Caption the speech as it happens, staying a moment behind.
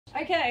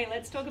Okay,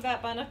 let's talk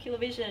about binocular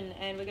vision,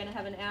 and we're going to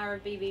have an hour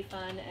of BV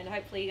fun, and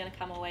hopefully you're going to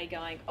come away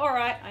going, all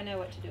right, I know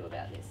what to do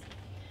about this.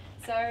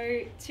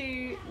 So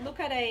to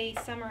look at a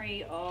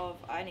summary of,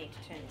 I need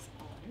to turn this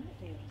on,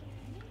 there we go.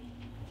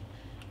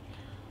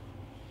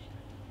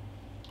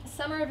 A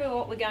summary of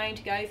what we're going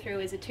to go through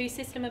is a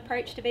two-system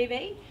approach to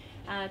BV,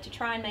 to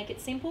try and make it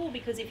simple,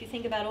 because if you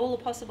think about all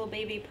the possible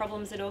BV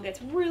problems, it all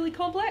gets really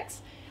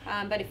complex.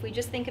 But if we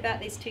just think about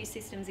these two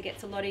systems, it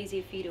gets a lot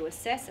easier for you to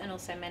assess and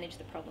also manage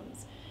the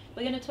problems.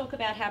 We're going to talk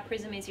about how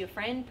Prism is your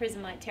friend.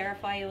 Prism might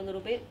terrify you a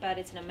little bit, but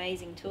it's an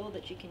amazing tool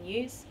that you can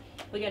use.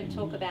 We're going to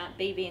talk about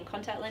BV and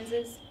contact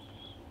lenses.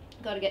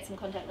 Got to get some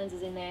contact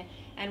lenses in there,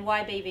 and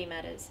why BV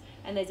matters.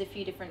 And there's a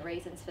few different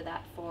reasons for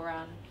that, for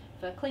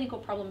clinical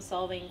problem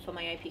solving, for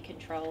myopia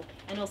control,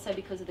 and also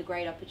because of the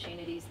great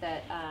opportunities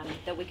that,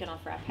 that we can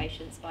offer our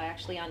patients by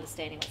actually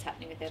understanding what's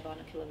happening with their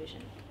binocular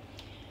vision.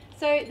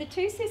 So the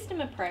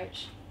two-system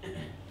approach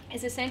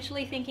is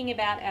essentially thinking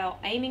about our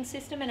aiming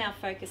system and our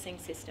focusing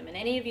system. And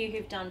any of you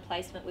who've done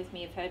placement with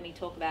me have heard me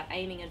talk about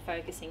aiming and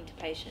focusing to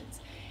patients.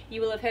 You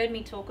will have heard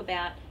me talk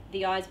about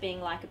the eyes being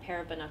like a pair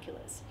of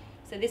binoculars.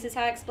 So this is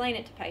how I explain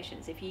it to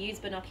patients. If you use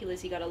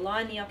binoculars, you've got to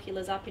line the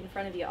oculars up in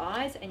front of your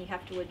eyes and you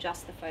have to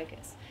adjust the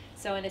focus.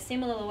 So in a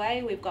similar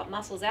way, we've got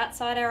muscles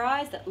outside our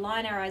eyes that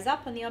line our eyes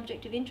up on the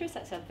object of interest,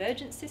 that's our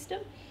vergence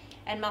system,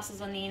 and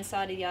muscles on the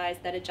inside of the eyes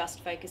that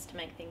adjust focus to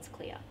make things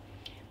clear.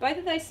 Both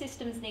of those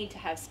systems need to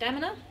have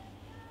stamina,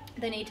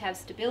 they need to have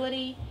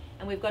stability,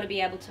 and we've got to be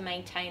able to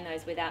maintain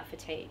those without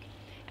fatigue.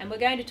 And we're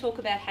going to talk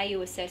about how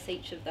you assess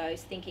each of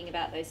those, thinking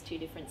about those two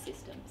different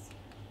systems.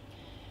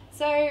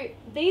 So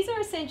these are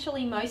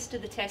essentially most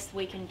of the tests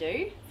we can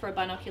do for a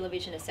binocular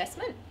vision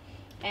assessment,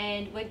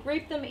 and we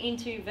group them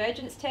into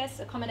vergence tests,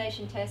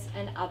 accommodation tests,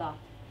 and other.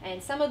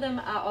 And some of them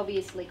are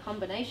obviously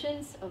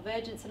combinations of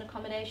vergence and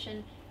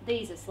accommodation.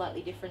 These are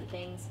slightly different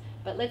things,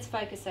 but let's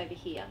focus over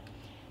here.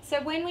 So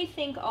when we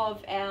think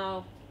of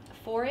our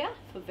aphoria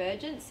for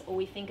vergence, or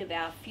we think of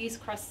our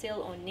fused cross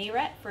cil or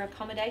near-at for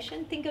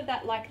accommodation, think of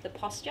that like the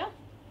posture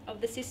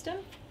of the system,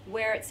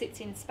 where it sits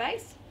in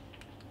space.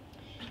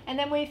 And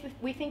then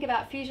we think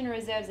about fusion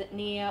reserves at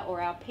near,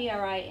 or our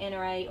PRA,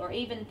 NRA, or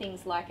even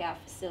things like our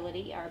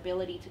facility, our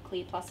ability to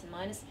clear plus and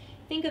minus.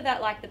 Think of that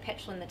like the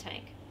petrol in the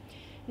tank.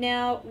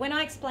 Now, when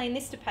I explain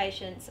this to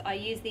patients, I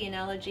use the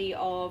analogy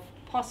of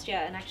posture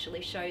and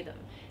actually show them.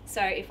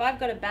 So if I've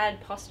got a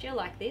bad posture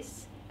like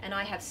this, and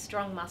I have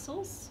strong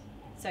muscles,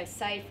 so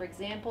say for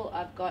example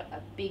I've got a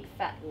big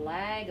fat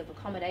lag of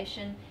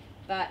accommodation,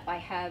 but I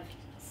have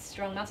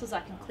strong muscles,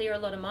 I can clear a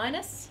lot of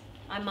minus,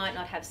 I might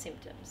not have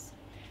symptoms.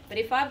 But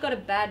if I've got a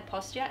bad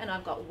posture and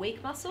I've got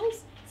weak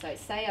muscles, so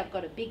say I've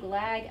got a big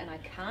lag and I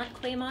can't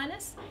clear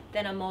minus,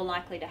 then I'm more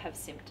likely to have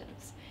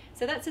symptoms.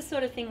 So that's the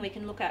sort of thing we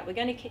can look at. We're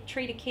going to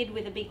treat a kid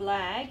with a big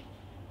lag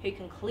who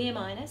can clear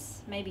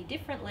minus maybe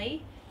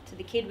differently to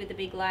the kid with a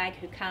big lag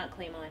who can't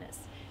clear minus,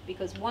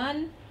 because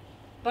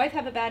both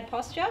have a bad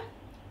posture,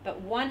 but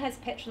one has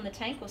petrol in the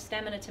tank or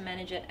stamina to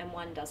manage it and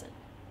one doesn't.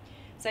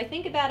 So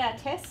think about our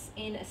tests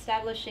in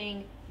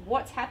establishing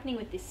what's happening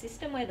with this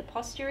system, where the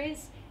posture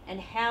is, and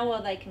how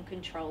well they can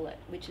control it,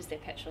 which is their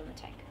petrol in the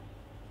tank.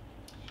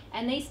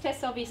 And these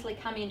tests obviously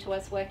come into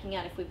us working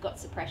out if we've got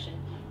suppression,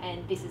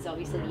 and this is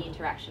obviously the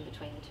interaction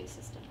between the two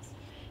systems.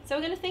 So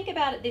we're going to think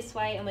about it this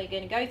way, and we're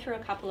going to go through a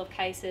couple of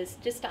cases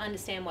just to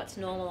understand what's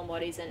normal and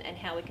what isn't, and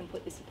how we can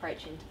put this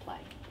approach into play.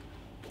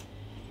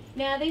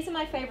 Now, these are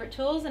my favourite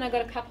tools, and I've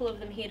got a couple of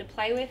them here to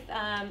play with.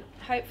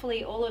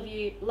 Hopefully all of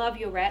you love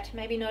your rat,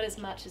 maybe not as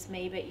much as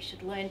me, but you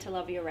should learn to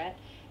love your rat.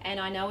 And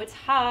I know it's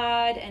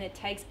hard and it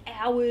takes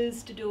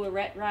hours to do a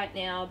rat right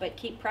now, but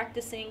keep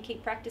practicing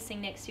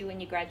next year when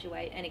you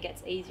graduate, and it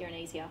gets easier and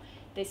easier.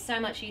 There's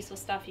so much useful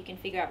stuff you can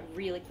figure out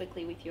really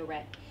quickly with your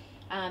rat.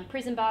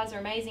 Prism bars are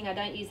amazing. I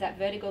don't use that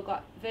vertical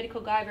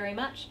guy very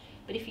much,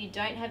 but if you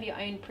don't have your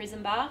own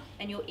prism bar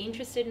and you're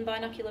interested in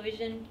binocular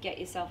vision, get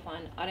yourself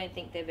one. I don't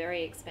think they're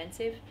very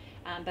expensive,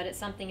 but it's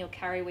something you'll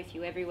carry with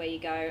you everywhere you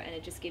go, and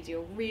it just gives you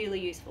a really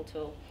useful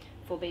tool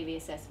for BV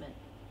assessment.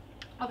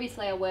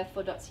 Obviously our worth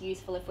dot's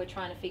useful if we're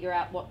trying to figure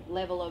out what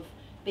level of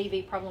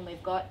BV problem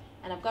we've got,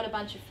 and I've got a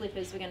bunch of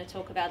flippers we're going to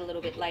talk about a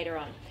little bit later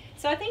on.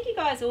 So I think you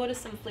guys order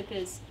some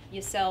flippers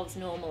yourselves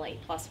normally,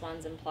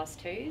 +1s and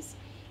 +2s.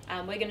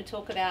 We're going to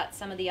talk about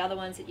some of the other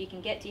ones that you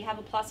can get. Do you have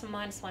a plus or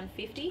minus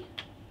 150?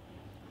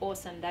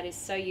 Awesome, that is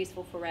so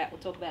useful for RAT. We'll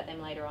talk about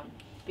them later on,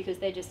 because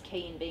they're just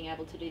key in being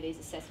able to do these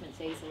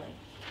assessments easily.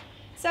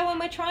 So when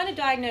we're trying to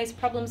diagnose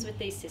problems with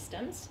these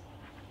systems,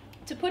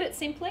 to put it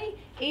simply,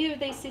 either of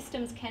these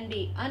systems can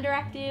be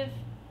underactive,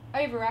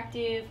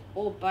 overactive,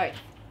 or both.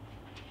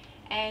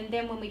 And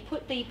then when we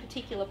put the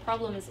particular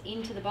problems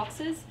into the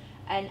boxes,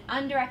 an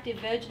underactive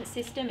vergence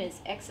system is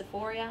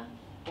exophoria,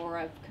 or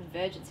a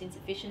convergence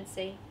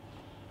insufficiency.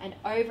 An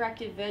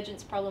overactive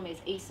vergence problem is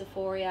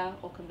esophoria,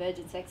 or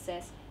convergence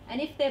excess.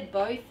 And if they're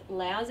both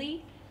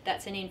lousy,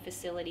 that's an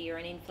infacility or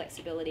an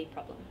inflexibility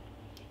problem.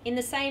 In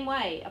the same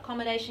way,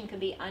 accommodation can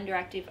be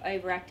underactive,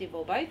 overactive,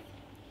 or both.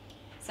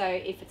 So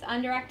if it's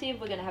underactive,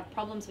 we're going to have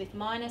problems with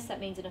minus, that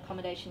means an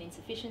accommodation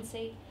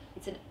insufficiency.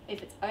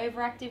 If it's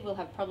overactive, we'll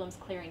have problems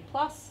clearing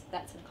plus,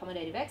 that's an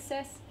accommodative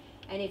excess.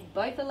 And if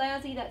both are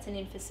lousy, that's an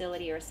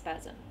infacility or a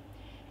spasm.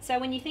 So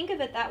when you think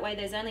of it that way,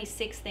 there's only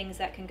 6 things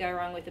that can go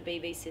wrong with the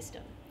BV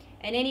system.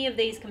 And any of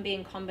these can be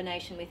in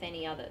combination with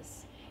any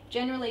others.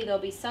 Generally, there'll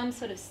be some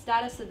sort of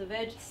status of the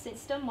vergence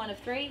system, 1 of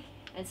 3,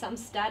 and some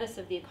status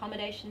of the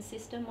accommodation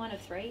system, 1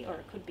 of 3, or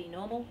it could be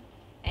normal.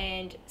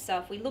 And so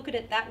if we look at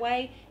it that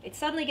way, it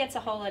suddenly gets a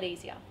whole lot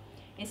easier.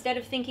 Instead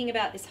of thinking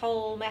about this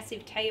whole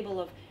massive table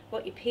of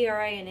what your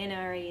PRA and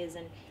NRA is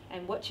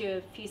and what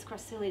your fused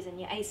cross cil is and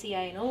your ACA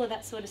and all of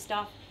that sort of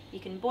stuff, you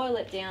can boil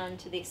it down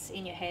to this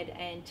in your head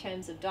in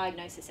terms of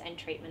diagnosis and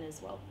treatment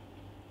as well.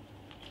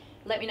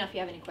 Let me know if you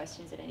have any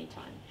questions at any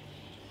time.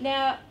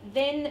 Now,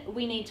 then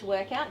we need to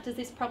work out, does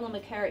this problem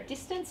occur at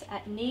distance,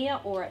 at near,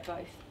 or at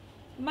both?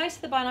 Most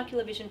of the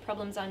binocular vision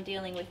problems I'm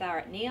dealing with are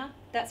at near.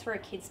 That's where a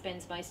kid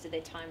spends most of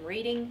their time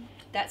reading.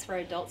 That's where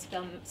adults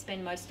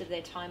spend most of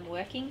their time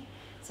working.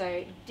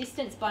 So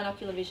distance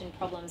binocular vision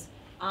problems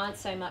aren't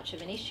so much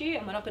of an issue,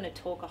 and we're not going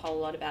to talk a whole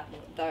lot about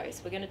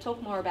those. We're going to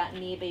talk more about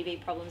near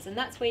BV problems, and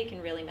that's where you can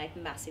really make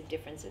massive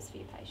differences for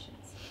your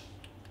patients.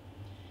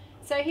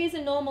 So here's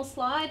a normal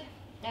slide,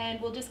 and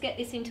we'll just get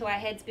this into our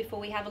heads before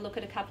we have a look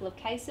at a couple of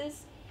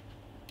cases.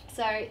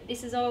 So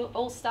this is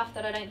all stuff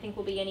that I don't think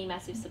will be any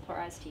massive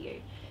surprise to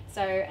you.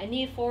 So a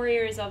near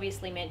foria is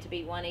obviously meant to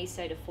be 1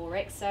 ESO to 4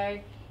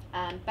 EXO.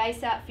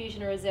 Base out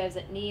fusion or reserves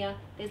at near.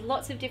 There's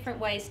lots of different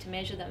ways to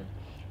measure them.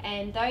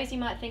 And those you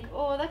might think,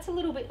 oh, that's a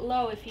little bit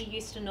low if you're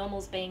used to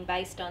normals being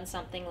based on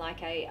something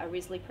like a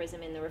Risley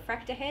prism in the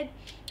refractor head,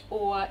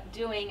 or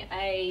doing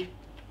a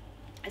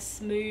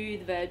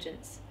smooth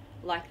vergence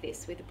like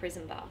this with a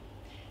prism bar.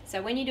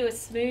 So when you do a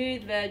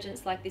smooth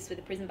vergence like this with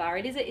a prism bar,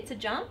 it's a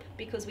jump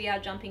because we are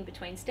jumping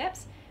between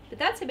steps, but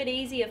that's a bit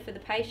easier for the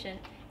patient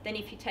than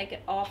if you take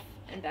it off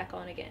and back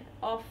on again,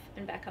 off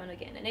and back on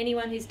again. And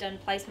anyone who's done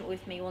placement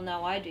with me will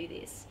know I do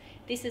this.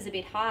 This is a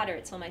bit harder,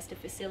 it's almost a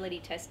facility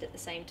test at the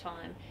same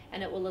time,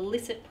 and it will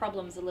elicit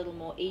problems a little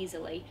more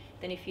easily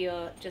than if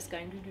you're just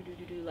going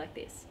do like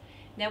this.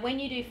 Now when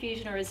you do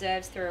fusion or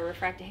reserves through a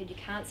refractor head, you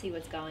can't see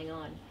what's going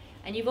on.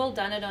 And you've all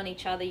done it on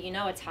each other, you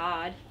know it's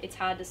hard. It's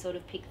hard to sort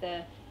of pick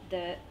the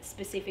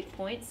specific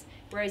points,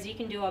 whereas you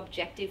can do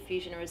objective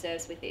fusion or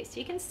reserves with this.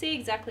 You can see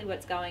exactly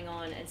what's going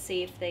on and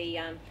see if the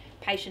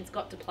patient's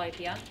got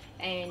diplopia,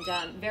 and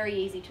very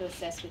easy to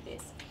assess with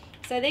this.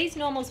 So these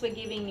normals we're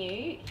giving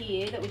you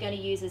here that we're going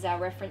to use as our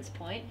reference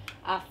point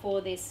are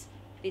for this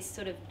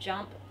sort of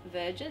jump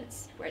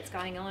vergence where it's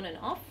going on and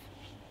off,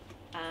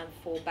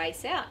 for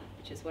base out,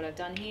 which is what I've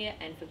done here,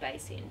 and for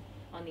base in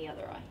on the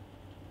other eye.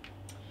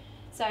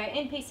 So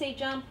NPC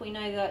jump, we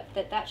know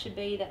that should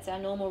be, that's our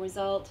normal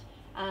result.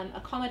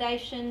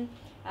 Accommodation,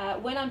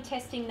 when I'm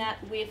testing that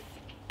with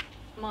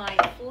my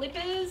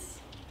flippers,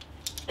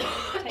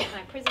 take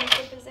my prism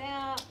flippers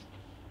out.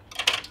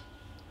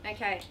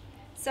 Okay,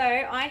 so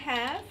I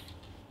have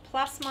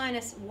plus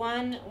minus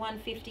 1,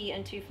 150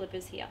 and 2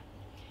 flippers here.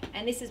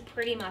 And this is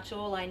pretty much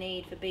all I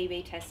need for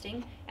BV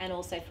testing, and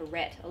also for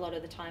RET a lot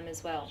of the time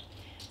as well.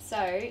 So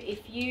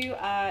if you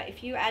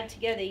add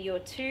together your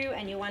 2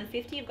 and your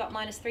 150, you've got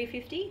minus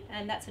 350,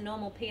 and that's a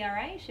normal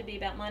PRA, should be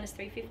about minus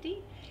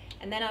 350.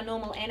 And then our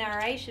normal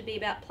NRA should be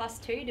about plus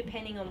 2,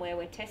 depending on where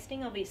we're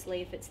testing.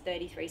 Obviously, if it's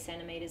 33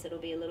 centimeters, it'll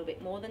be a little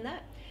bit more than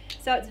that.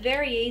 So it's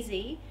very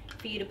easy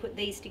for you to put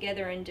these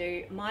together and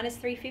do minus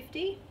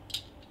 350,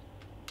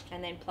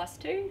 and then plus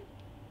 2,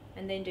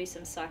 and then do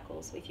some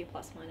cycles with your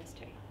plus minus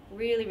 2.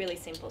 Really, really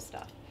simple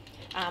stuff.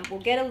 We'll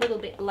get a little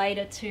bit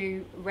later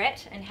to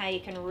RET and how you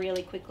can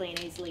really quickly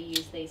and easily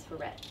use these for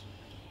RET.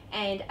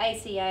 And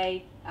ACA,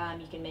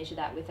 you can measure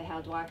that with a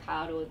Haldwire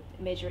card or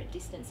measure at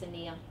distance and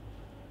near.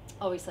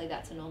 Obviously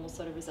that's a normal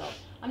sort of result.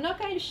 I'm not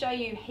going to show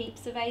you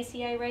heaps of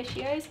ACA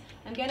ratios.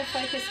 I'm going to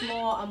focus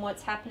more on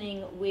what's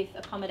happening with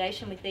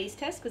accommodation with these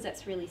tests, because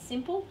that's really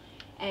simple,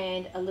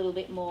 and a little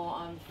bit more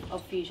on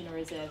of fusion or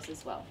reserves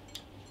as well.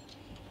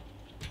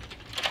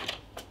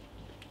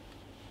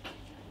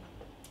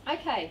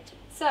 Okay,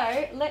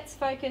 so let's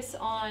focus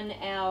on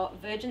our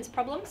vergence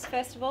problems.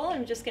 First of all,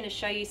 I'm just going to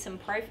show you some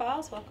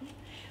profiles. Welcome.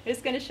 I'm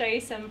just going to show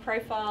you some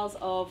profiles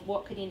of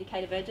what could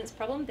indicate a vergence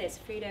problem. There's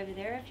food over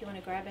there if you want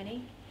to grab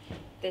any.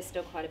 There's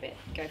still quite a bit.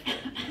 Go for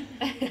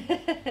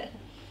it.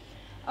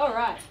 All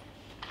right.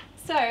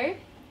 So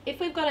if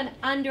we've got an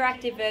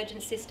underactive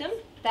vergence system,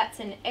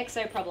 that's an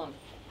exo problem.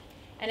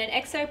 And an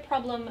exo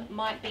problem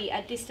might be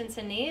at distance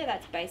and near,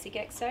 that's basic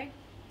exo.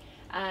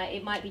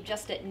 It might be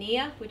just at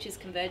near, which is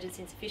convergence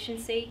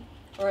insufficiency,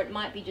 or it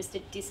might be just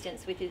at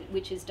distance,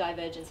 which is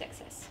divergence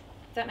excess.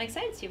 Does that make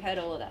sense? You've heard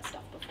all of that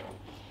stuff before.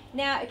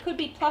 Now, it could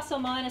be plus or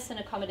minus an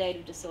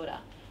accommodative disorder.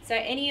 So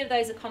any of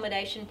those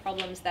accommodation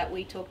problems that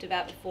we talked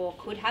about before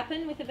could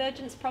happen with a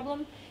vergence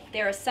problem.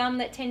 There are some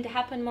that tend to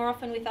happen more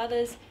often with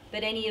others,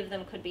 but any of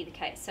them could be the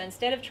case. So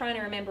instead of trying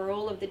to remember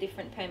all of the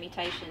different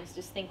permutations,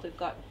 just think we've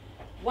got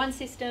one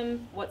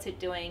system, what's it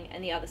doing,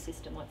 and the other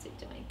system, what's it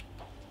doing.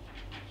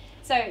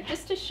 So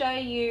just to show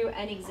you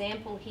an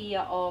example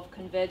here of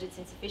convergence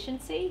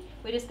insufficiency,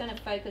 we're just going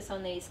to focus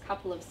on these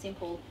couple of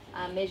simple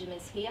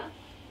measurements here.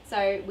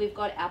 So we've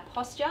got our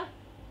posture.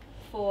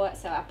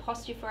 Our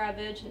posture for our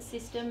vergence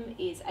system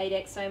is 8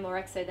 exo more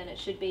exo than it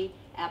should be.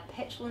 Our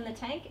petrol in the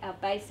tank, our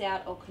base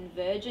out or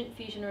convergent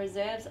fusion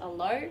reserves are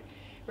low.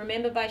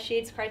 Remember, by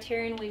Sheard's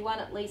criterion, we want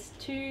at least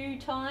 2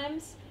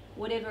 times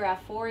whatever our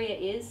foria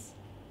is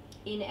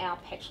in our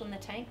petrol in the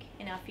tank,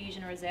 in our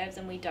fusion reserves,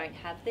 and we don't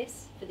have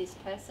this for this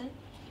person.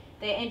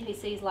 Their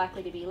NPC is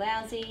likely to be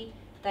lousy.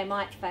 They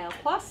might fail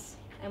plus.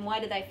 And why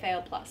do they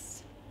fail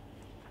plus?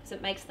 Because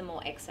it makes them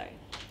more exo.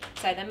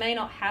 So they may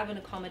not have an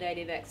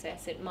accommodative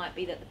excess. It might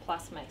be that the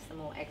plus makes them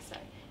more exo.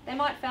 They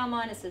might fail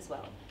minus as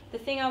well. The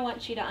thing I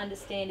want you to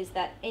understand is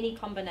that any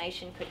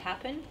combination could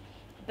happen,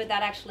 but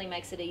that actually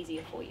makes it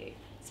easier for you.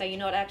 So you're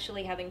not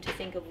actually having to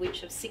think of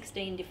which of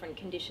 16 different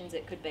conditions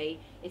it could be.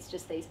 It's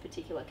just these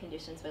particular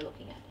conditions we're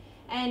looking at.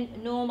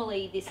 And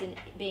normally this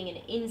being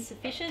an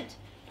insufficient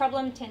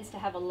problem tends to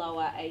have a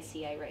lower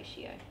ACA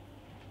ratio.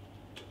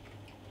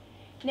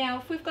 Now,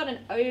 if we've got an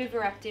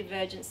overactive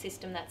vergence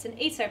system, that's an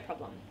ESO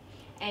problem.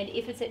 And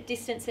if it's at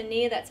distance and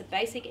near, that's a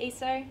basic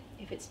ESO.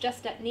 If it's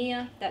just at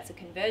near, that's a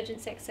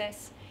convergence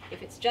excess.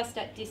 If it's just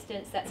at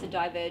distance, that's a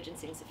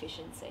divergence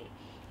insufficiency.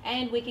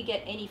 And we could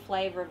get any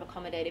flavour of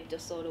accommodative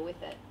disorder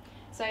with it.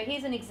 So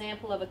here's an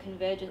example of a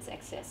convergence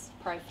excess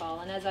profile.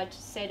 And as I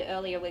just said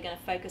earlier, we're going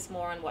to focus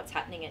more on what's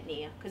happening at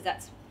near, because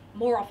that's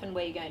more often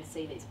where you're going to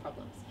see these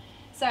problems.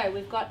 So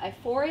we've got a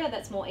foria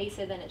that's more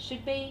ESO than it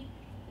should be.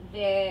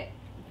 They're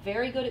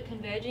very good at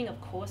converging, of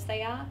course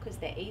they are, because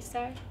they're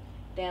ESO.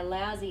 They're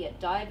lousy at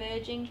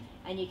diverging,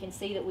 and you can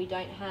see that we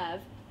don't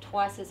have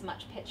twice as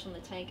much petrol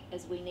in the tank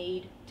as we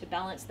need to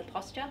balance the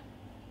posture.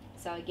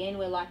 So again,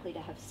 we're likely to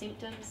have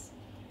symptoms.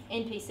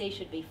 NPC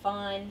should be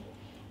fine,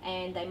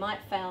 and they might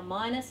fail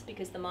minus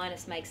because the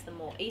minus makes them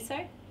more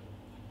ESO,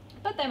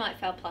 but they might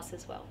fail plus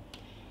as well.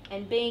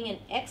 And being an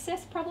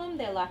excess problem,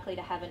 they're likely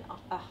to have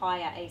a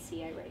higher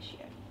ACA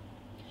ratio.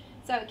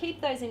 So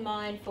keep those in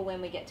mind for when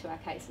we get to our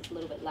cases a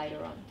little bit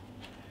later on.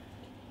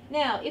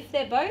 Now, if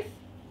they're both,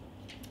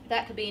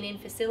 that could be an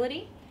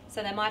infacility.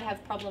 So they might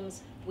have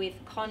problems with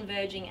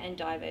converging and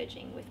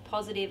diverging, with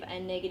positive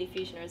and negative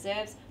fusion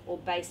reserves, or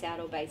base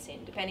out or base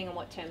in, depending on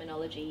what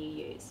terminology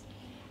you use.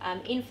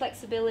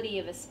 Inflexibility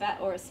of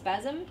a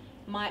spasm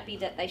might be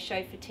that they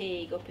show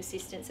fatigue or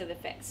persistence of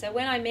effects. So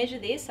when I measure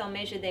this, I'll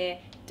measure their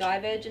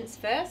divergence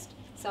first.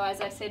 So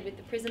as I said with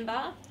the prism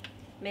bar,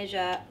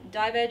 measure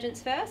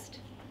divergence first,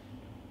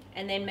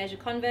 and then measure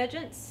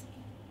convergence,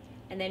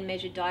 and then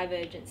measure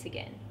divergence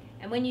again.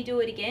 And when you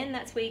do it again,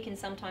 that's where you can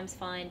sometimes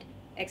find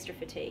extra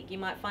fatigue. You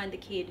might find the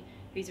kid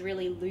who's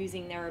really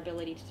losing their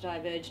ability to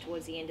diverge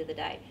towards the end of the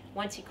day.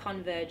 Once you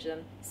converge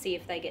them, see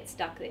if they get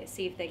stuck there,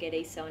 see if they get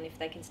ESO and if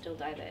they can still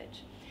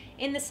diverge.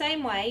 In the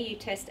same way, you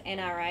test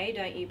NRA,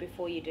 don't you,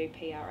 before you do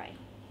PRA.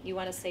 You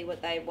want to see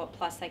what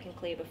plus they can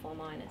clear before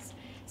minus.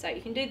 So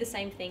you can do the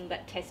same thing,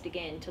 but test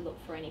again to look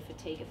for any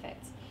fatigue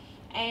effects.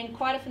 And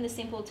quite often the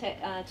simple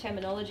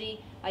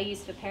terminology I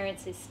use for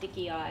parents is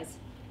sticky eyes.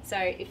 So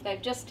if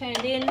they've just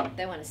turned in,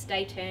 they want to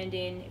stay turned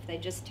in. If they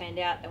just turned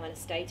out, they want to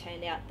stay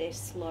turned out. They're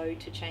slow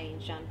to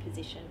change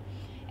position.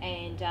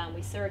 And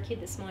we saw a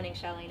kid this morning,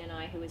 Charlene and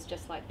I, who was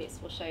just like this.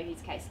 We'll show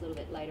his case a little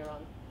bit later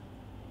on.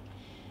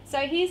 So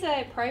here's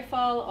a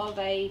profile of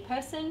a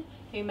person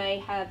who may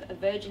have a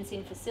vergence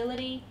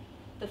infacility.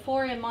 The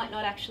foria might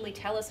not actually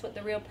tell us what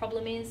the real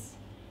problem is,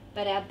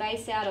 but our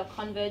base out or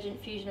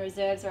convergent fusion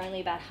reserves are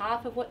only about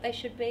half of what they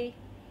should be.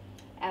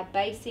 Our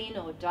base in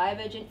or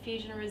divergent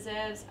fusion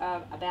reserves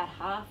are about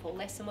half or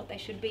less than what they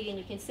should be, and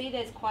you can see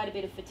there's quite a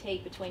bit of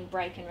fatigue between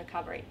break and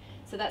recovery.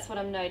 So that's what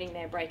I'm noting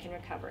there, break and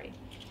recovery.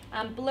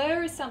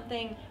 Blur is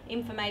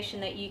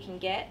information that you can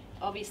get,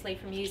 obviously,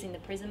 from using the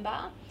prism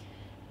bar.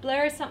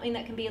 Blur is something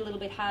that can be a little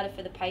bit harder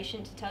for the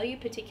patient to tell you,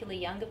 particularly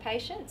younger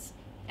patients.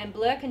 And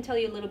blur can tell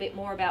you a little bit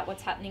more about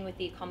what's happening with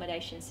the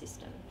accommodation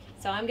system.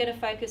 So I'm going to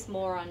focus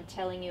more on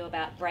telling you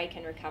about break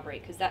and recovery,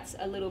 because that's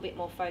a little bit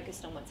more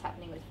focused on what's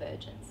happening with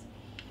vergence.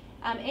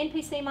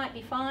 NPC might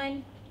be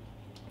fine.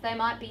 They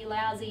might be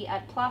lousy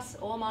at plus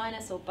or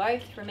minus or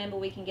both. Remember,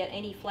 we can get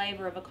any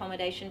flavour of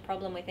accommodation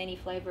problem with any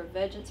flavour of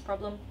vergence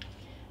problem.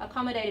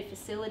 Accommodative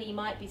facility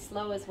might be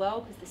slow as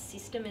well because the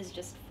system is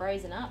just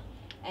frozen up,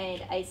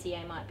 and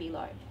ACA might be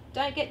low.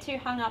 Don't get too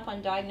hung up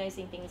on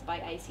diagnosing things by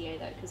ACA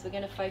though, because we're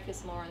going to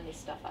focus more on this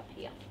stuff up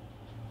here.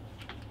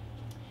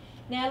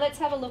 Now let's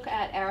have a look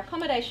at our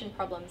accommodation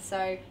problems.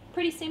 So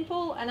pretty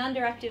simple, an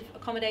underactive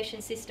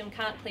accommodation system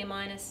can't clear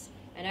minus.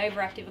 An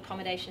overactive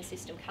accommodation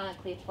system can't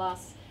clear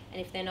plus, and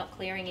if they're not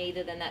clearing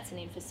either, then that's an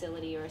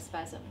infacility or a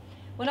spasm.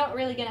 We're not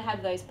really going to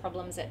have those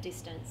problems at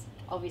distance.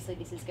 Obviously,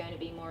 this is going to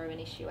be more of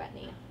an issue at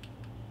near.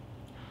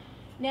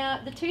 Now,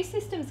 the two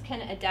systems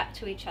can adapt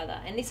to each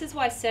other, and this is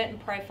why certain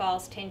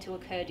profiles tend to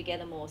occur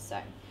together more so.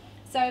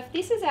 So if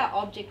this is our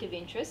object of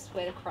interest,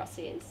 where the cross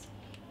is,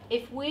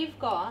 if we've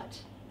got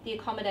the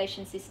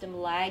accommodation system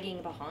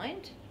lagging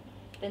behind,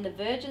 then the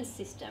vergence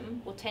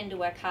system will tend to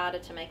work harder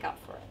to make up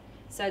for it,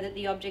 so that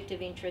the object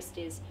of interest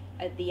is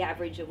the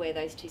average of where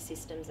those two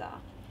systems are.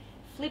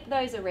 Flip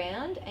those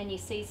around and you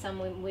see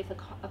someone with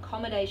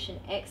accommodation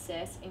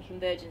excess and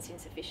convergence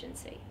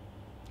insufficiency.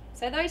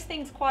 So those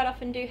things quite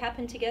often do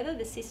happen together,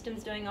 the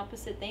systems doing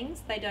opposite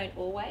things. They don't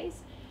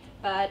always,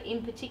 but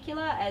in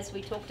particular, as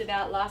we talked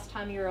about last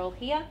time you were all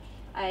here,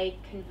 a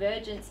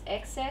convergence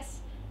excess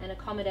and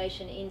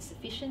accommodation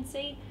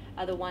insufficiency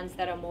are the ones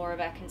that are more of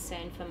our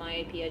concern for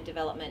myopia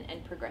development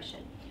and progression.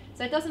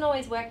 So it doesn't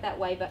always work that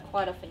way, but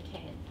quite often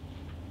can.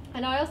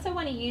 And I also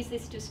want to use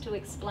this just to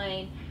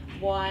explain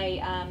why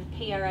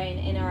PRA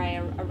and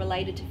NRA are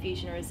related to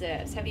fusion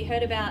reserves. Have you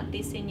heard about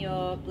this in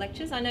your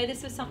lectures? I know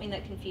this was something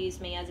that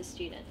confused me as a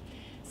student.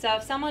 So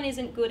if someone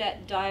isn't good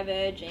at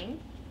diverging,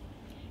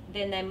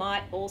 then they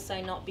might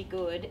also not be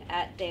good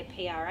at their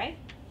PRA.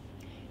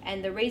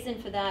 And the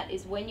reason for that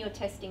is when you're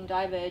testing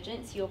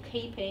divergence, you're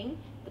keeping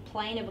the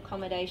plane of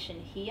accommodation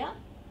here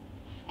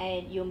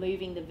and you're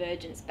moving the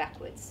vergence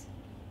backwards.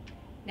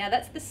 Now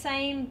that's the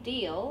same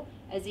deal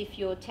as if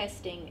you're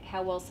testing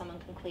how well someone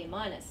can clear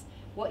minus.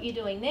 What you're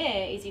doing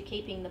there is you're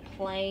keeping the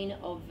plane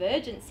of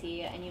vergence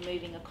here and you're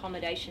moving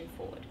accommodation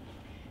forward.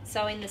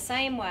 So in the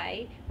same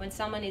way, when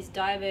someone is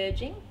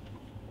diverging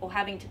or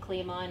having to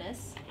clear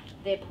minus,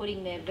 they're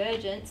putting their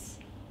vergence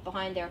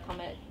behind their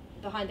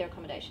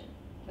accommodation,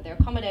 or their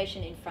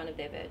accommodation in front of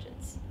their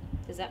vergence.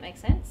 Does that make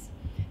sense?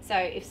 So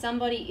if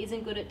somebody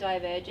isn't good at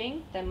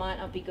diverging, they might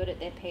not be good at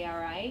their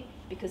PRA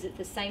because it's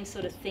the same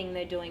sort of thing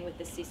they're doing with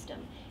the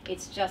system.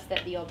 It's just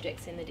that the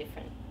object's in the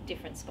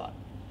different spot.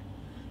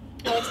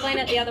 I'll explain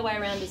it the other way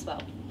around as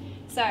well.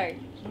 So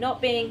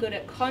not being good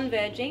at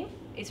converging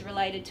is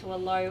related to a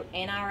low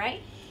NRA.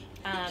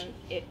 I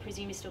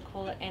presume you still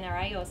call it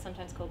NRA or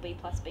sometimes called B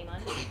plus, B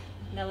minus.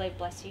 Negative,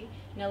 bless you,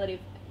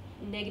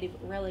 negative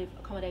relative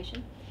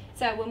accommodation.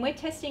 So when we're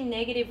testing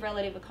negative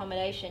relative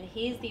accommodation,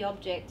 here's the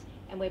object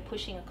and we're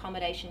pushing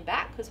accommodation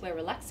back because we're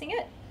relaxing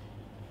it.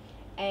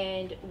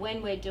 And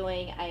when we're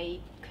doing a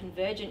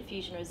convergent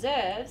fusion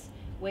reserves,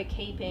 we're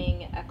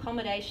keeping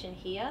accommodation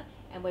here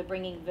and we're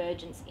bringing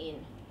vergence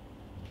in.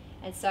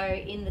 And so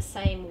in the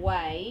same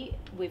way,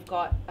 we've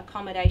got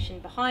accommodation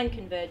behind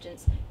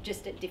convergence,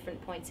 just at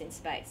different points in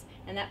space.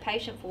 And that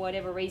patient, for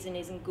whatever reason,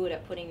 isn't good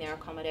at putting their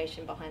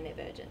accommodation behind their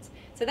vergence.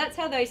 So that's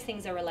how those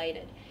things are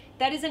related.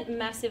 That isn't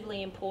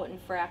massively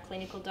important for our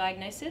clinical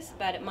diagnosis,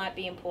 but it might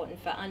be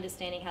important for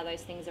understanding how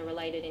those things are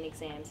related in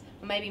exams.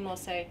 Or maybe more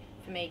so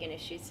for Megan, if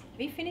she's... Have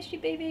you finished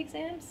your BV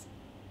exams?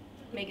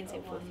 Megan's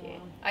in 4th year.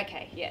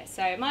 Okay, yeah,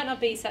 so it might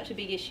not be such a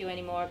big issue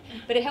anymore,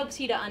 but it helps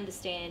you to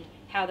understand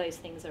how those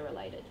things are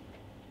related.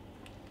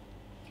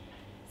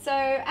 So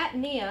at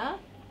NIA,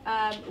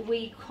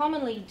 we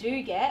commonly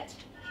do get,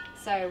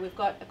 so we've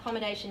got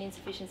accommodation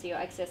insufficiency or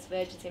excess,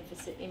 vergence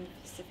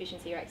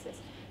insufficiency or excess.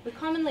 We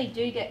commonly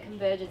do get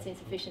convergence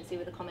insufficiency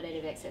with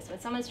accommodative excess when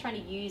someone's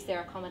trying to use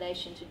their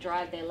accommodation to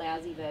drive their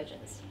lousy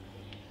vergence.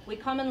 We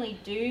commonly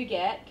do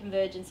get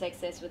convergence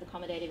excess with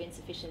accommodative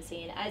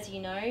insufficiency, and as you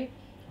know,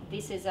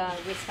 this is a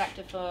risk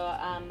factor for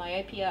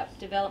myopia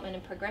development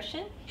and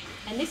progression.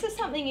 And this is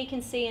something you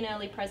can see in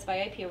early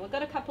presbyopia. We've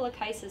got a couple of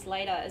cases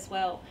later as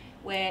well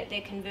where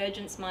their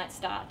convergence might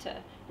start to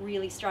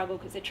really struggle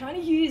because they're trying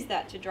to use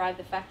that to drive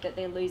the fact that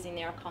they're losing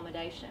their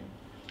accommodation.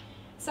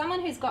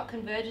 Someone who's got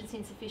convergence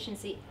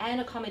insufficiency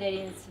and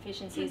accommodating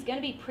insufficiency is going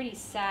to be pretty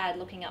sad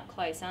looking up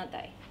close, aren't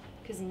they?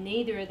 Because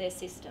neither of their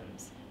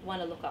systems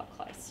want to look up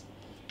close.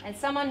 And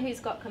someone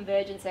who's got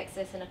convergence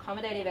excess and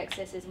accommodative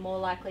excess is more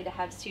likely to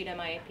have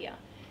pseudomyopia.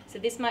 So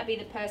this might be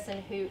the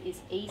person who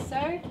is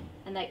ESO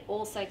and they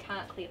also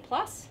can't clear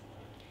plus.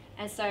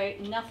 And so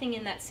nothing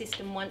in that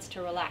system wants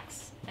to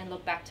relax and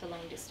look back to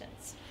long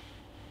distance.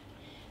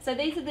 So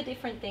these are the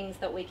different things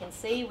that we can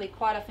see. We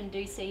quite often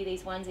do see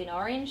these ones in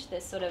orange. They're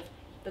sort of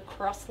the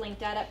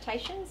cross-linked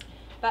adaptations.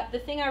 But the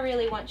thing I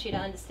really want you to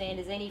understand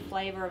is any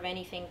flavour of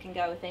anything can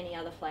go with any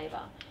other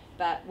flavour.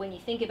 But when you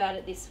think about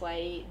it this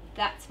way,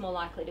 that's more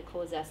likely to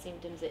cause our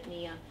symptoms at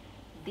NIA.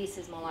 This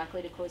is more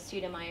likely to cause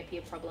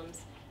pseudomyopia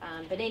problems,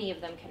 but any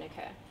of them can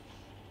occur.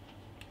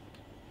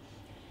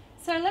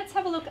 So let's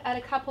have a look at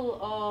a couple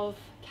of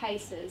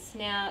cases.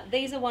 Now,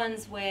 these are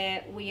ones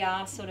where we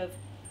are sort of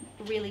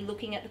really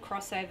looking at the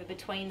crossover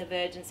between the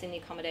vergence and the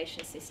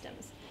accommodation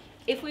systems.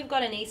 If we've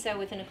got an ESO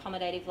with an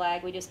accommodative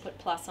lag, we just put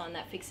plus on,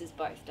 that fixes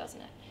both,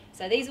 doesn't it?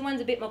 So these are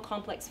ones a bit more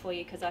complex for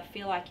you because I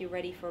feel like you're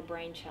ready for a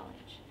brain challenge.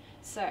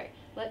 So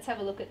let's have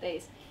a look at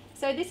these.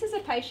 So this is a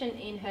patient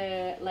in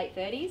her late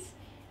 30s.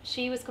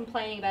 She was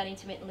complaining about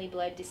intermittently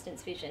blurred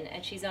distance vision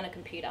and she's on a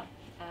computer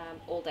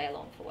all day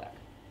long for work.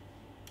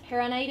 Her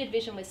unaided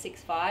vision was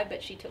 6.5,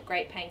 but she took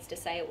great pains to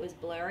say it was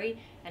blurry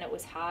and it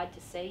was hard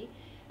to see.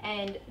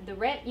 And the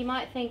ret, you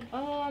might think,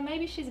 oh,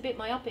 maybe she's a bit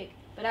myopic,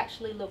 but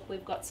actually look,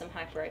 we've got some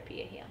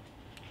hyperopia here.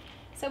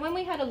 So when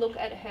we had a look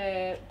at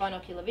her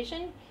binocular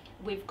vision,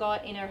 we've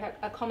got in her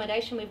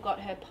accommodation, we've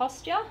got her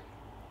posture,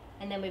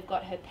 and then we've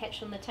got her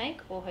petrol in the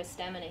tank or her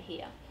stamina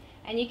here.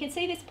 And you can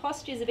see this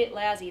posture is a bit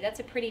lousy. That's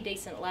a pretty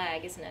decent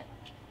lag, isn't it?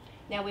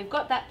 Now we've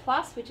got that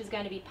plus, which is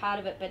going to be part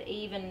of it, but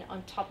even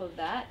on top of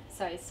that,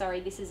 so sorry,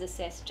 this is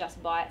assessed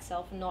just by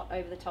itself, not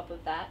over the top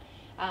of that,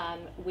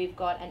 we've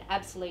got an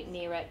absolute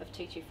near rate of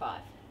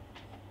 225.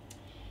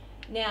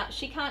 Now,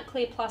 she can't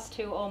clear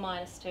 +2 or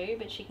 -2,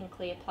 but she can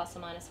clear plus or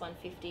minus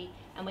 150,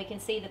 and we can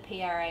see the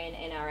PRA and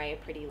NRA are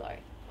pretty low.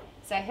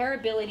 So her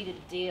ability to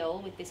deal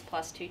with this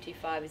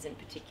 +225 isn't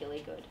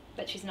particularly good,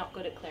 but she's not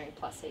good at clearing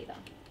plus either.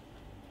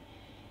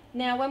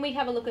 Now, when we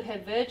have a look at her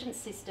vergence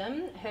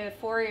system, her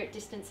fourier at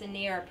distance and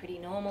near are pretty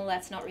normal.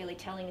 That's not really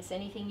telling us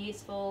anything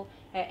useful.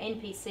 Her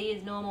NPC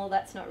is normal.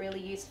 That's not really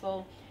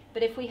useful.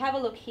 But if we have a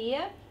look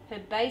here, her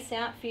base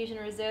out fusion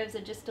reserves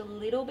are just a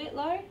little bit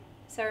low.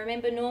 So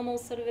remember,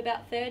 normal's sort of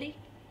about 30.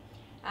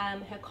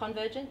 Her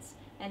convergence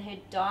and her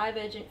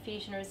divergent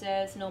fusion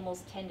reserves,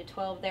 normal's 10 to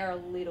 12. They're a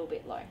little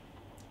bit low.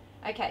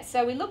 Okay,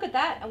 so we look at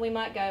that and we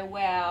might go,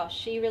 wow,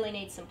 she really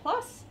needs some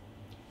plus.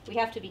 We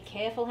have to be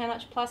careful how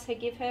much plus we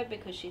give her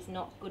because she's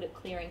not good at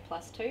clearing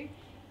 +2,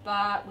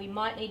 but we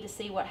might need to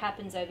see what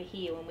happens over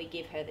here when we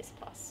give her this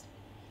plus.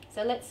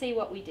 So let's see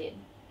what we did.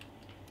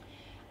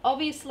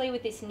 Obviously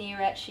with this near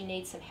at she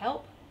needs some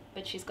help,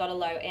 but she's got a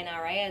low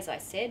NRA as I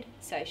said,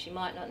 so she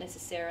might not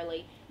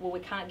necessarily, well we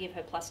can't give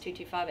her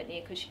 +225 at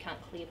near because she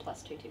can't clear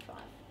 +225.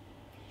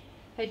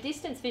 Her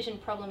distance vision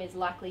problem is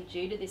likely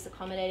due to this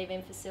accommodative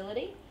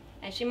infacility,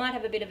 and she might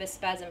have a bit of a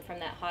spasm from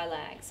that high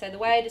lag. So the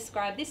way I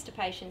describe this to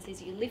patients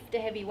is you lift a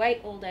heavy weight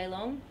all day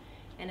long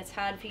and it's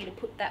hard for you to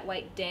put that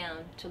weight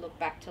down to look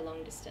back to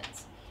long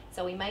distance.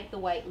 So we make the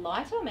weight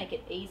lighter, make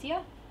it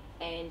easier,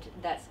 and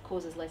that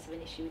causes less of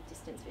an issue with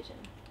distance vision.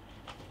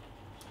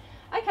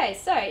 Okay,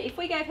 so if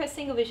we gave her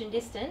single vision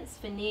distance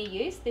for near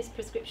use, this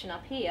prescription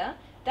up here,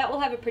 that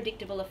will have a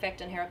predictable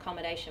effect on her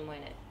accommodation,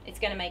 won't it? It's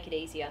going to make it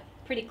easier.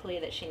 Pretty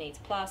clear that she needs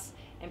plus,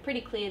 and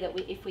pretty clear that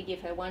if we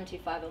give her 1, 2,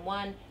 5 and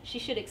 1, she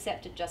should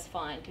accept it just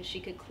fine because she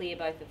could clear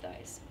both of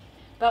those.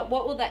 But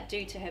what will that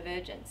do to her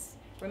vergence?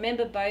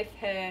 Remember, both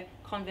her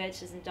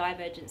convergence and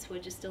divergence were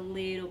just a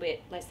little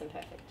bit less than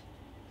perfect.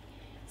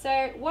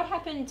 So what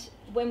happened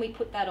when we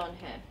put that on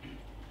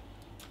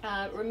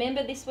her?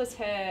 Remember, this was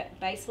her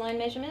baseline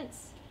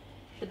measurements.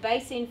 The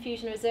base in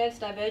fusion reserves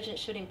divergence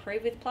should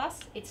improve with plus.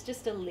 It's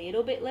just a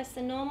little bit less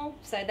than normal,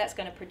 so that's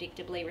going to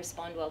predictably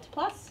respond well to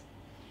plus.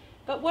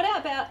 But what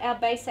about our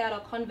base out or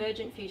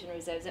convergent fusion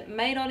reserves? It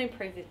may not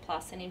improve with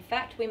plus, and in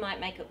fact we might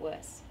make it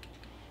worse.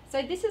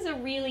 So this is a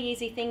really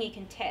easy thing you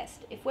can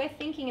test. If we're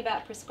thinking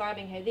about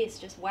prescribing her this,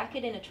 just whack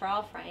it in a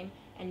trial frame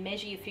and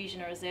measure your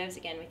fusion reserves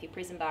again with your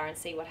prism bar and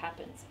see what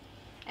happens.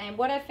 And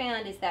what I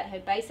found is that her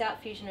base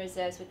out fusion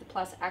reserves with the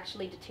plus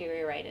actually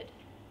deteriorated.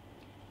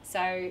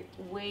 So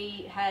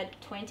we had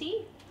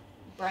 20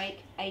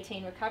 break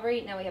 18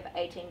 recovery, now we have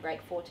 18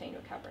 break 14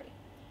 recovery.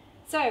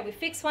 So we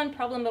fixed one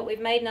problem, but we've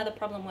made another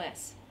problem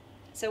worse.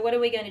 So what are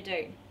we going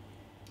to do?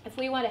 If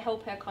we want to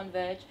help her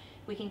converge,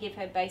 we can give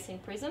her base in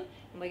prism,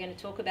 and we're going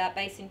to talk about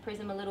base in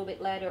prism a little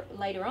bit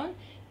later on.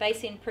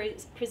 Base in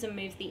prism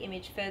moves the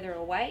image further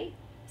away,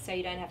 so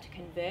you don't have to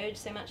converge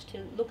so much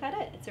to look at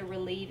it. It's a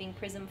relieving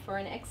prism for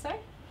an exo.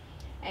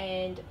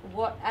 And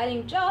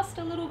adding just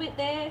a little bit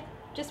there,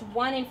 just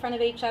one in front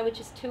of each eye, which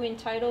is 2 in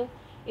total.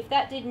 If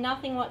that did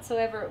nothing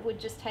whatsoever, it would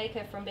just take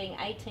her from being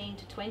 18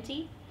 to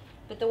 20.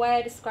 But the way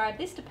I describe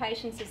this to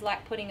patients is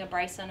like putting a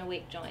brace on a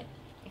weak joint.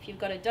 If you've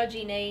got a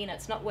dodgy knee and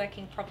it's not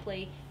working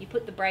properly, you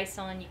put the brace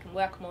on, you can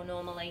work more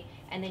normally,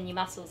 and then your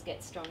muscles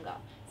get stronger.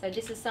 So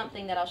this is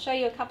something that I'll show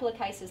you a couple of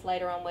cases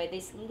later on where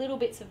these little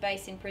bits of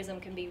base in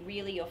prism can be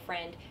really your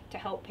friend to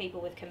help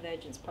people with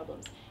convergence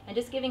problems. And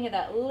just giving her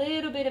that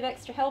little bit of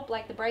extra help,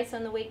 like the brace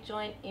on the weak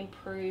joint,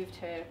 improved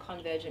her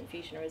convergent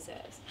fusion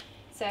reserves.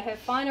 So her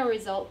final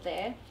result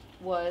there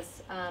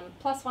was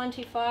plus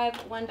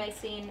 125, 1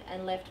 base in,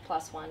 and left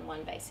 +1,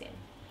 1 base in.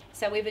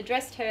 So we've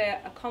addressed her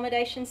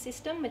accommodation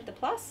system with the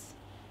plus,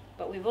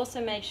 but we've also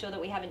made sure that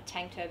we haven't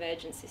tanked her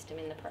vergence system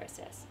in the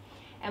process.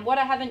 And what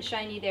I haven't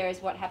shown you there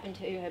is what happened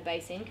to her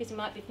base in, because you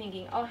might be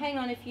thinking, oh, hang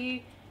on, if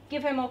you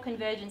give her more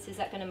convergence, is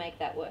that going to make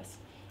that worse?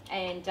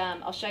 And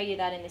I'll show you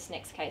that in this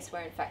next case,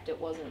 where in fact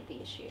it wasn't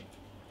the issue.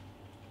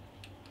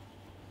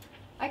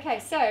 Okay,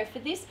 so for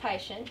this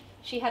patient,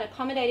 she had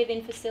accommodative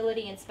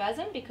infacility and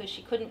spasm because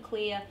she couldn't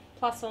clear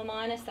plus or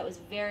minus. That was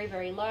very,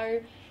 very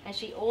low. And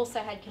she also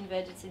had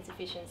convergence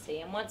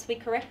insufficiency. And once we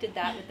corrected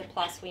that with the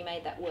plus, we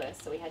made that worse,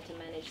 so we had to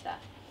manage that.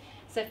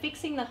 So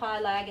fixing the high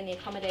lag and the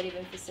accommodative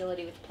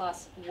infacility with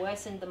plus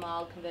worsened the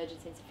mild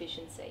convergence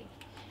insufficiency.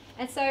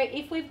 And so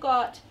if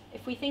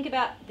we think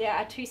about, there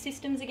are 2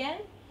 systems again,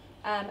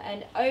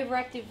 an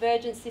overactive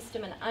vergence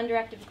system and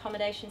underactive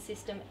accommodation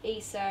system,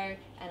 ESO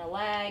and a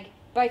lag,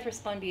 both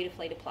respond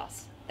beautifully to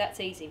plus. That's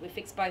easy. We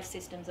fix both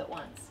systems at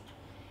once.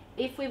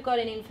 If we've got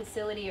an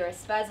infacility or a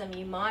spasm,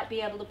 you might be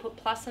able to put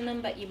plus in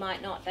them, but you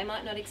might not. They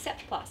might not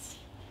accept plus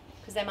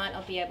because they might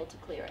not be able to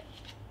clear it.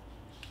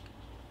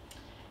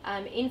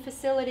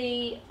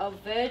 Infacility of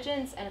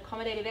vergence and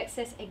accommodative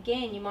excess,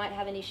 again, you might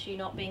have an issue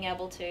not being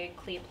able to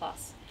clear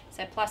plus.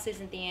 So plus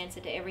isn't the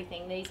answer to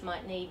everything. These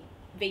might need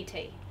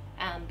VT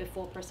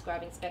before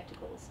prescribing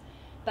spectacles.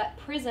 But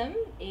prism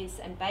is,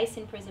 and base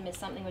in prism is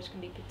something which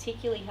can be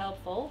particularly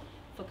helpful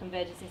for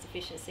convergence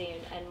insufficiency,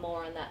 and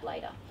more on that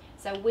later.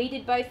 So we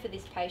did both for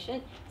this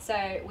patient.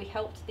 So we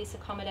helped this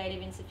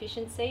accommodative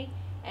insufficiency,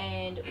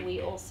 and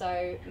we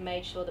also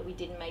made sure that we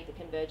didn't make the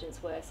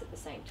convergence worse at the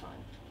same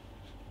time.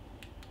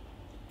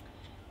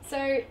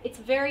 So it's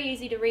very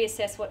easy to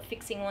reassess what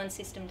fixing one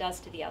system does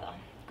to the other.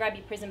 Grab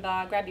your prism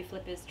bar, grab your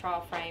flippers,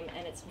 trial frame,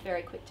 and it's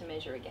very quick to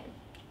measure again.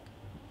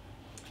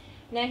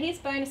 Now here's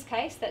bonus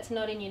case that's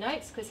not in your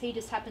notes because he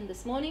just happened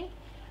this morning.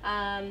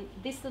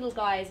 This little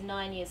guy is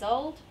 9 years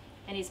old,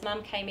 and his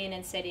mum came in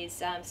and said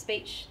his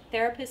speech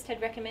therapist had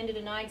recommended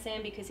an eye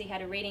exam because he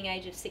had a reading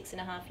age of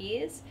 6.5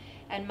 years,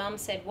 and mum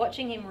said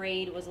watching him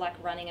read was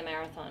like running a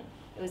marathon.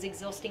 It was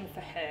exhausting for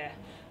her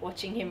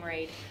watching him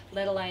read,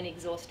 let alone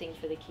exhausting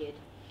for the kid.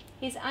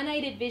 His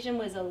unaided vision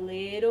was a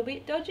little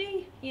bit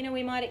dodgy. You know,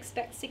 we might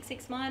expect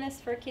 6/6 minus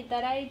for a kid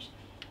that age,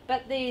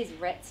 but these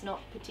ret's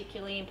not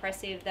particularly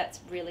impressive. That's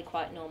really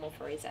quite normal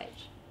for his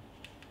age.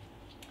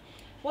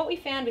 What we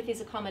found with his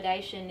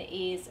accommodation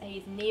is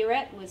his near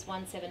ret was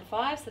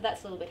 175, so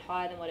that's a little bit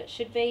higher than what it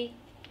should be.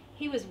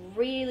 He was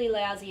really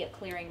lousy at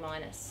clearing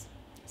minus.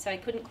 So he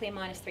couldn't clear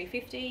minus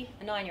 350.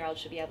 A 9-year-old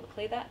should be able to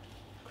clear that.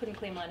 Couldn't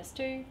clear minus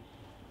 2.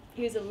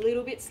 He was a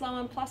little bit slow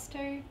on plus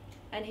 2,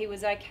 and he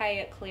was okay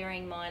at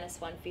clearing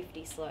minus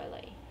 150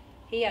 slowly.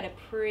 He had a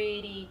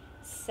pretty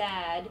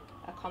sad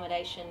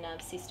accommodation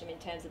system in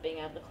terms of being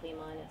able to clear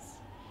minus.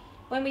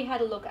 When we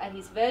had a look at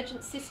his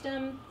vergence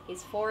system,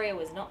 his phoria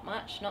was not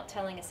much, not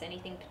telling us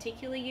anything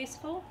particularly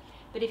useful.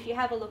 But if you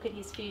have a look at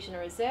his fusion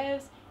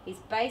reserves, his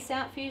base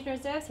out fusion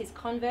reserves, his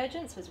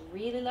convergence was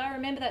really low.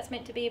 Remember, that's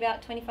meant to be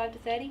about 25 to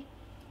 30,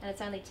 and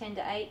it's only 10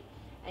 to 8.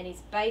 And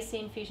his base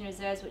in fusion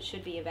reserves, which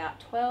should be about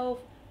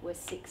 12, was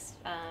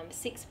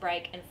 6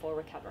 break and 4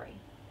 recovery.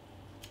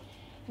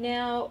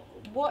 Now,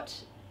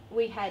 what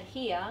we had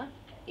here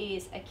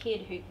is a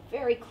kid who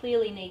very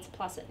clearly needs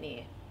plus at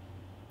near.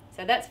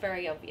 So that's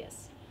very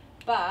obvious.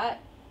 But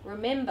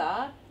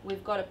remember,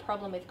 we've got a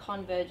problem with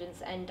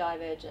convergence and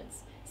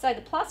divergence. So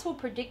the plus will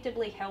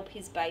predictably help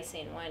his base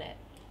in, won't it?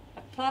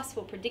 A plus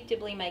will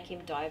predictably make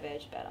him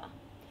diverge better.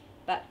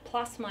 But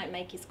plus might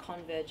make his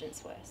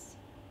convergence worse.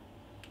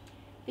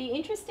 The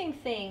interesting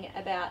thing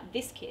about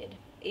this kid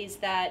is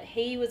that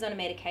he was on a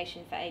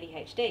medication for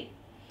ADHD.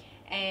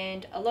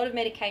 And a lot of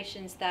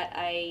medications that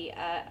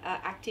are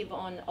active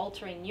on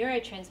altering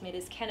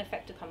neurotransmitters can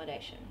affect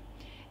accommodation.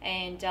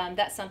 And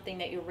that's something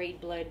that you'll read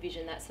blurred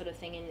vision, that sort of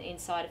thing, in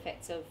side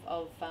effects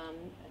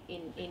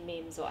in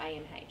MIMS or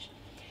AMH.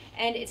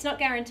 And it's not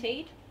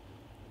guaranteed,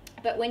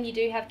 but when you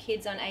do have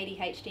kids on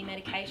ADHD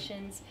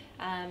medications,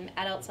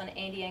 adults on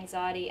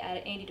anti-anxiety,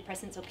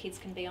 antidepressants, or kids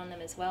can be on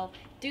them as well,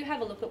 do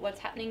have a look at what's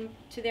happening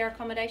to their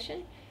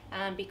accommodation,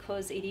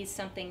 because it is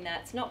something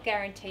that's not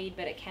guaranteed,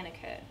 but it can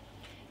occur.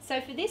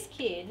 So for this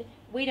kid,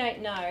 we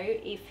don't know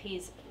if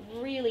his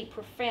really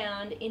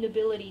profound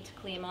inability to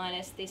clear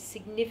minus, this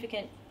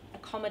significant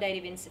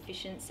accommodative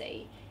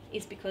insufficiency,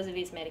 is because of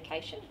his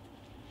medication,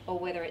 or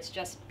whether it's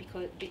just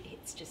because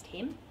it's just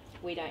him.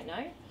 We don't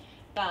know.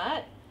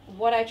 But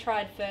what I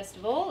tried first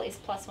of all is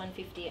plus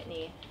 150 at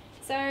near.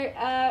 So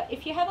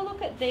if you have a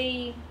look at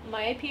the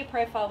Myopia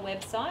Profile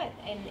website,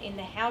 and in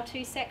the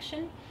how-to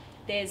section,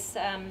 there's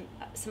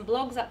some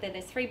blogs up there.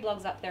 There's 3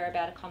 blogs up there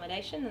about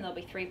accommodation, and there'll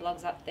be 3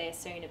 blogs up there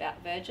soon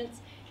about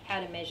vergence, how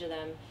to measure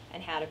them,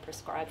 and how to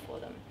prescribe for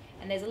them.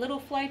 And there's a little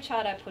flow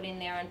chart I put in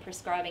there on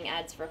prescribing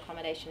ads for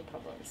accommodation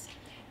problems.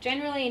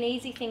 Generally, an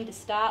easy thing to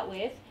start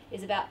with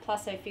is about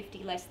plus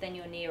 050 less than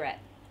your near ret,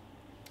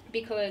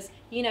 because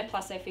you know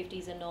plus 050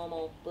 is a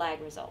normal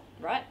lag result,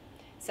 right?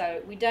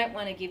 So we don't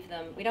want to give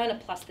them, we don't want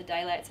to plus the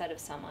daylights out of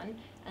someone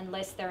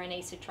unless they're an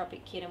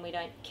esotropic kid and we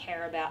don't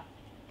care about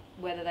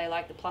whether they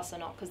like the plus or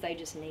not because they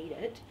just need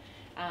it.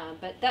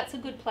 But that's a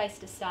good place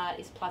to start,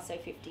 is plus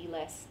 050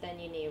 less than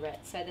your near ret,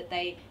 so that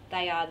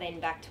they are then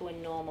back to a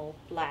normal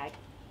lag.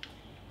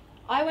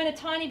 I went a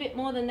tiny bit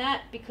more than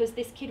that because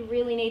this kid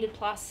really needed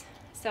plus,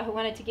 so I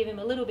wanted to give him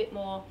a little bit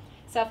more.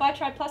 So if I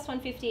try plus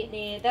 150 at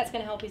near, that's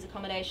going to help his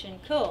accommodation.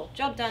 Cool,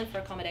 job done for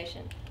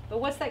accommodation. But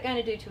what's that going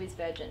to do to his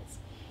vergence?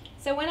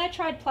 So when I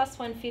tried plus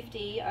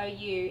 150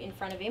 OU in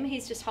front of him,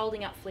 he's just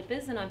holding up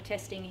flippers and I'm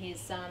testing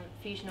his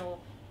fusional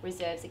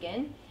reserves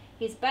again.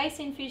 His base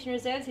in fusion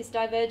reserves, his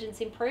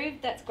divergence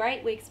improved. That's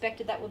great, we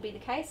expected that would be the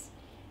case.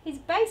 His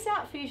base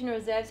out fusion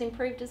reserves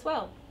improved as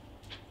well.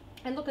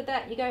 And look at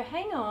that, you go,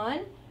 hang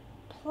on,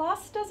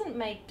 plus doesn't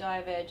make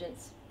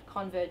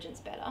convergence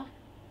better.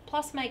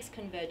 Plus makes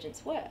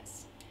convergence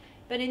worse.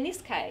 But in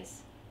this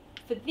case,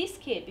 for this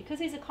kid, because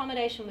his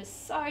accommodation was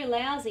so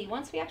lousy,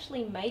 once we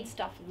actually made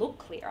stuff look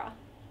clearer,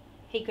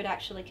 he could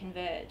actually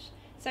converge.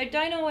 So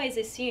don't always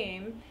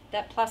assume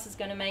that plus is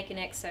going to make an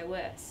exo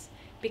worse,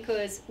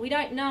 because we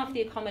don't know if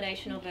the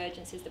accommodation or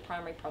vergence is the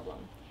primary problem.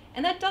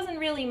 And that doesn't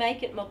really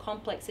make it more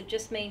complex, it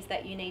just means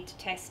that you need to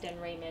test and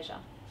remeasure.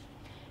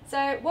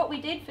 So what we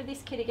did for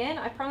this kid again,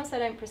 I promise I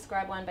don't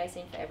prescribe one base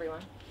in for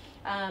everyone,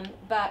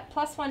 but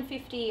plus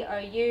 150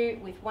 OU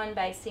with 1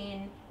 base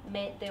in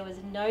meant there was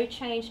no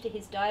change to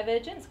his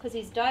divergence, because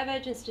his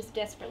divergence just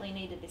desperately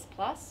needed this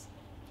plus,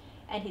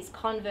 and his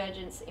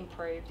convergence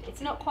improved.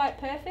 It's not quite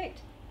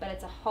perfect, but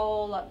it's a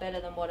whole lot better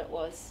than what it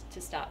was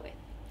to start with.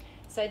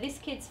 So this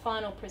kid's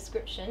final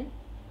prescription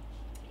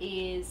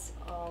is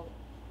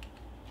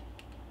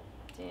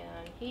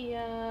down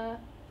here,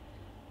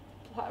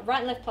 right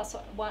and left plus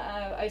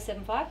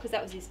 075, because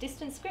that was his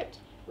distance script,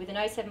 with an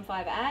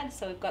 075 add,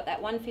 so we've got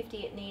that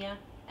 150 at near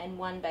and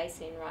 1 base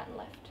in right and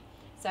left.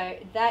 So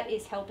that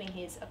is helping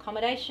his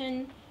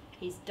accommodation,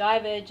 his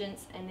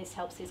divergence, and this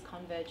helps his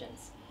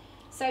convergence.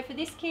 So for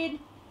this kid,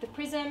 the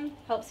prism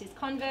helps his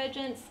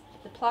convergence,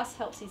 the plus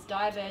helps his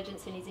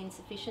divergence and his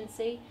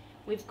insufficiency.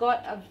 We've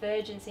got a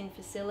vergence in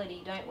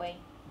facility, don't we?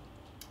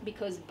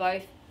 Because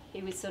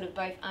he was sort of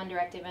both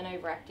underactive and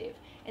overactive.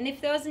 And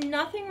if there was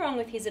nothing wrong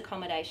with his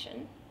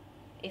accommodation,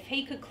 if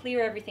he could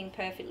clear everything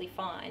perfectly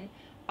fine,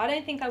 I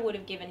don't think I would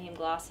have given him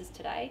glasses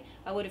today.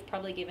 I would have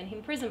probably given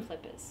him prism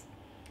flippers.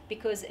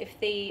 Because if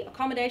the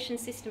accommodation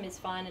system is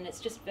fine and it's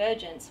just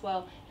vergence,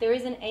 well, there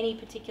isn't any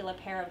particular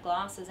pair of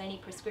glasses, any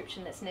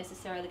prescription that's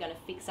necessarily going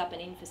to fix up an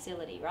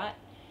in-facility, right?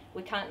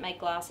 We can't make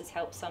glasses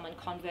help someone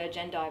converge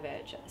and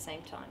diverge at the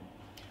same time.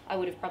 I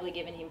would have probably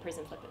given him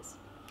prism flippers.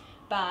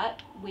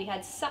 But we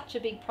had such a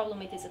big problem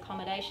with his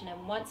accommodation,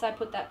 and once I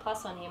put that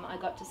plus on him, I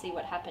got to see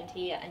what happened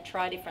here and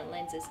try different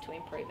lenses to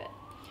improve it.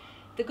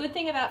 The good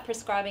thing about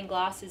prescribing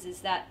glasses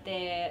is that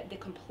the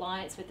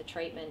compliance with the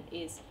treatment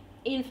is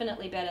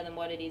infinitely better than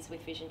what it is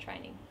with vision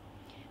training.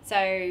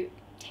 So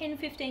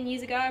 10-15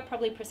 years ago, I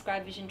probably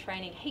prescribed vision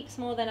training heaps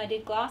more than I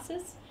did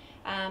glasses,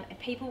 and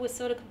people were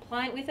sort of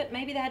compliant with it.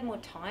 Maybe they had more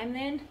time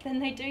then than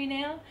they do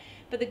now.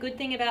 But the good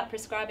thing about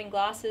prescribing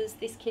glasses,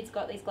 this kid's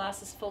got these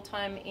glasses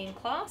full-time in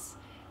class,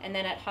 and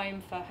then at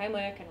home for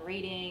homework and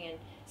reading and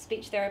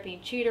speech therapy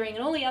and tutoring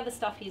and all the other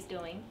stuff he's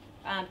doing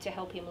to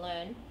help him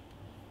learn,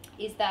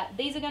 is that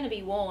these are going to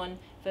be worn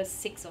for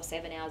 6 or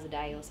 7 hours a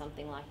day or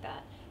something like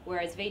that,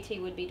 whereas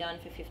VT would be done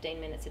for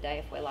 15 minutes a day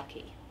if we're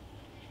lucky.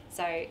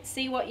 So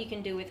see what you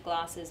can do with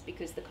glasses,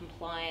 because the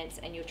compliance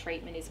and your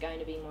treatment is going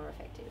to be more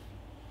effective.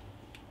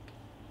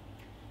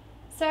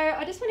 So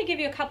I just want to give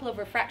you a couple of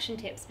refraction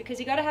tips, because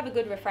you've got to have a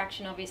good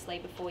refraction obviously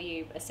before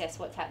you assess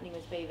what's happening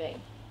with BV.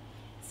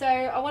 So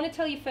I want to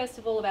tell you first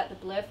of all about the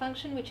blur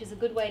function, which is a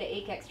good way to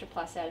eke extra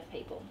plus out of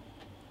people.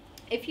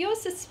 If you're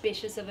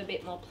suspicious of a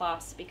bit more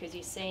plus because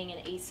you're seeing an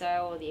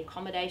ESO or the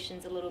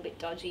accommodation's a little bit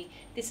dodgy,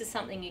 this is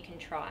something you can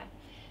try.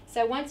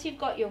 So once you've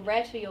got your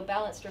ret or your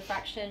balanced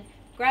refraction,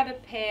 grab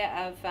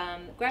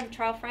a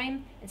trial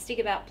frame and stick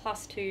about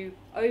 +2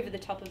 over the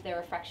top of their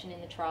refraction in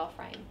the trial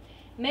frame.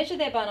 Measure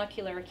their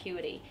binocular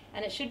acuity,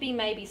 and it should be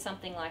maybe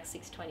something like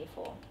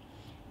 624.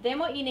 Then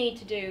what you need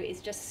to do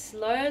is just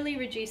slowly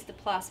reduce the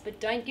plus, but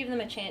don't give them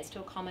a chance to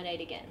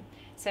accommodate again.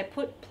 So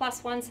put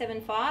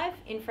 +175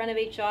 in front of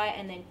each eye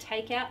and then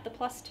take out the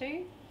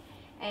 +2,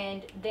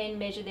 and then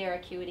measure their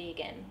acuity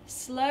again.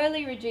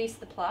 Slowly reduce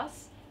the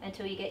plus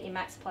until you get your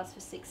max plus for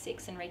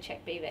 6.6 and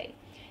recheck BV.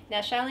 Now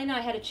Charlene and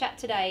I had a chat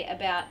today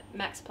about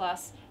max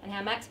plus and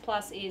how max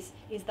plus is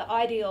the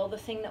ideal, the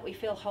thing that we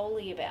feel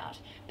holy about.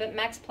 But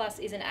max plus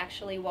isn't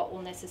actually what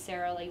will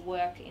necessarily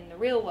work in the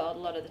real world a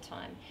lot of the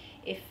time.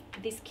 If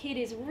this kid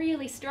is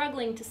really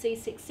struggling to see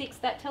 6.6,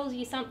 that tells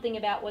you something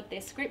about what their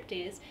script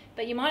is,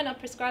 but you might not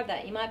prescribe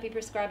that. You might be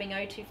prescribing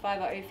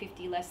 0.25 or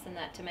 0.50 less than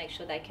that to make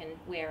sure they can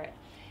wear it.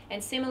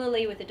 And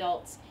similarly with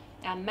adults,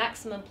 our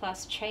maximum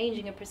plus,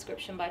 changing a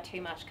prescription by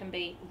too much, can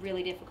be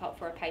really difficult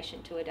for a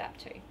patient to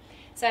adapt to.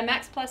 So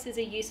max plus is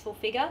a useful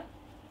figure,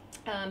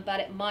 but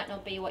it might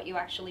not be what you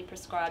actually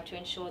prescribe to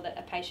ensure that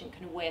a patient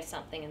can wear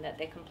something and that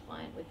they're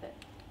compliant with it.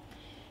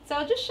 So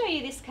I'll just show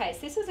you this case.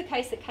 This was a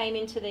case that came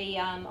into the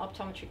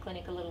optometry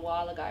clinic a little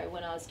while ago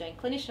when I was doing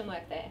clinician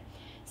work there.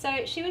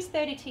 So she was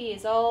 32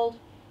 years old.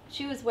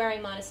 She was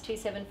wearing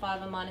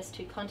 -275 and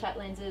 -2 contact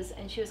lenses,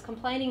 and she was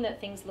complaining that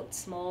things looked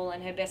small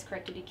and her best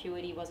corrected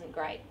acuity wasn't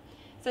great.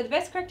 So the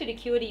best corrected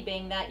acuity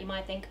being that, you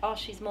might think, oh,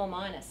 she's more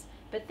minus.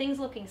 But things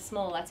looking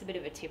small, that's a bit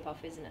of a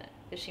tip-off, isn't it?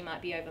 That she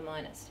might be over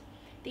minus.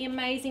 The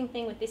amazing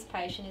thing with this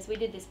patient is we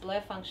did this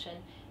blur function,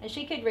 and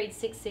she could read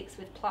 6.6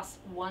 with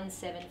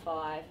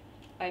 +175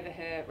 over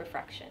her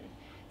refraction.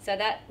 So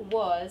that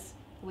was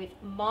with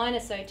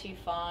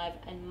 -025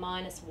 and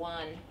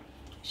 -1,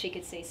 she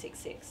could see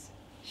 6.6.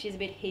 She's a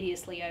bit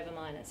hideously over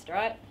minus,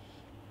 right?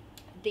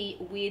 The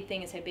weird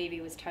thing is her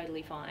BV was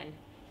totally fine.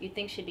 You'd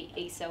think she'd be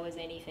ESO as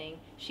anything.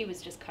 She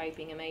was just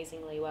coping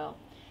amazingly well.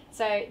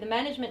 So the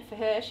management for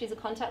her, she's a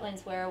contact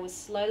lens wearer, was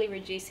slowly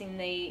reducing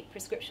the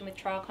prescription with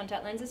trial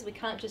contact lenses. We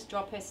can't just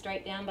drop her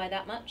straight down by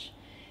that much.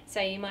 So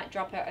you might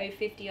drop her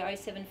 0.50 or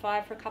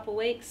 0.75 for a couple of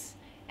weeks,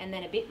 and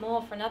then a bit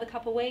more for another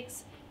couple of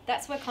weeks.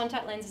 That's where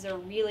contact lenses are a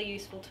really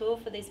useful tool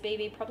for these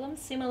BV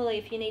problems. Similarly,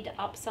 if you need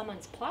to up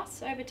someone's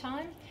plus over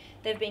time,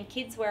 there have been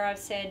kids where I've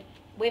said,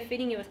 we're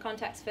fitting you with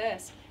contacts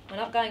first. We're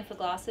not going for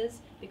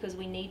glasses because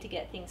we need to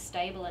get things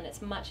stable, and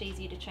it's much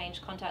easier to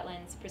change contact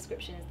lens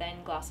prescriptions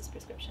than glasses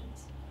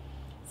prescriptions.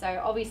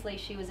 So obviously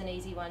she was an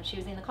easy one. She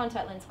was in the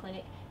contact lens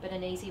clinic, but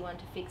an easy one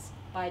to fix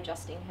by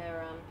adjusting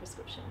her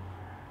prescription.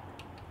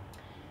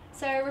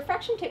 So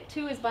refraction tip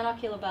 2 is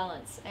binocular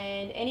balance,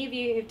 and any of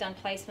you who've done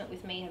placement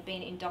with me have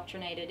been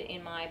indoctrinated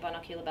in my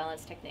binocular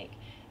balance technique,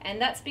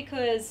 and that's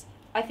because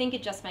I think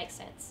it just makes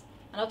sense.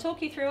 And I'll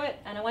talk you through it,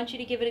 and I want you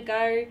to give it a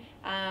go,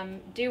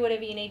 do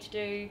whatever you need to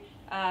do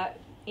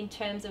in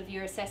terms of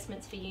your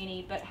assessments for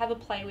uni, but have a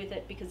play with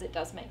it because it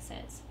does make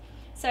sense.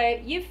 So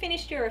you've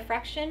finished your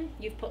refraction,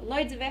 you've put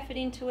loads of effort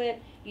into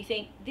it, you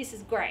think this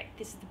is great,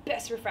 this is the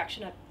best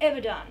refraction I've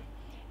ever done.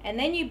 And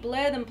then you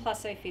blur them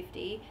plus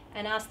 050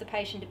 and ask the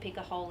patient to pick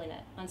a hole in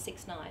it on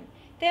 6/9.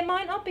 There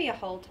might not be a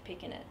hole to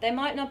pick in it. There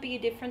might not be a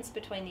difference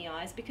between the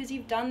eyes because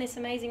you've done this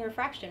amazing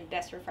refraction,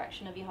 best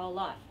refraction of your whole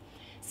life.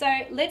 So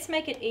let's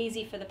make it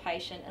easy for the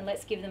patient and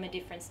let's give them a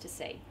difference to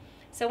see.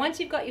 So once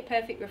you've got your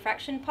perfect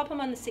refraction, pop them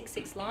on the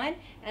 6/6 line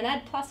and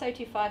add plus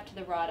 025 to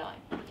the right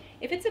eye.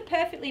 If it's a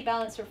perfectly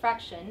balanced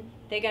refraction,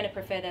 they're going to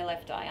prefer their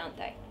left eye, aren't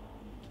they?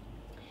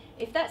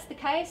 If that's the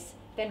case,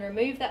 then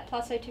remove that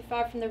plus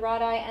 025 from the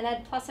right eye and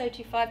add plus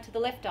 025 to the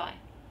left eye.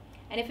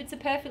 And if it's a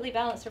perfectly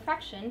balanced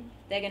refraction,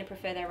 they're going to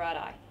prefer their right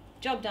eye.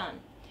 Job done.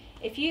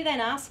 If you then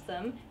ask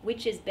them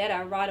which is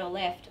better, right or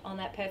left, on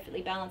that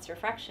perfectly balanced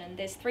refraction,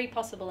 there's 3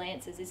 possible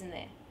answers, isn't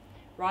there?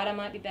 Right eye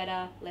might be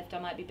better, left eye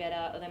might be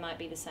better, or they might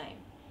be the same.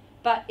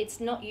 But it's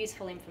not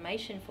useful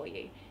information for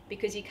you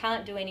because you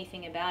can't do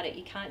anything about it.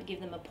 You can't give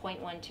them a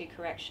 0.12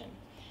 correction.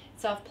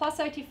 So if plus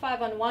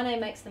 025 on one eye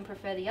makes them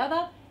prefer the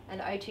other,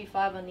 and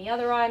 025 on the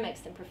other eye makes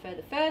them prefer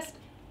the first,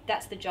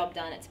 that's the job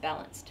done, it's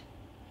balanced.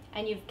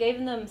 And you've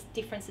given them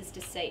differences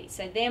to see.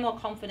 So they're more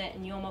confident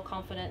and you're more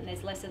confident and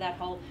there's less of that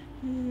whole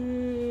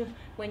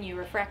when you're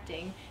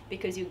refracting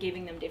because you're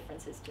giving them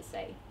differences to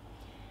see.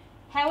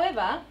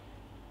 However,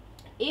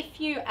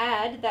 if you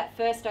add that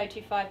first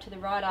 025 to the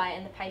right eye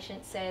and the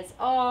patient says,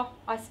 oh,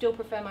 I still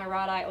prefer my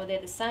right eye or they're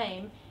the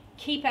same,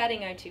 keep adding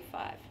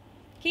 025.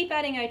 Keep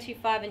adding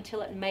 025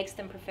 until it makes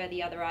them prefer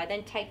the other eye.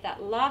 Then take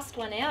that last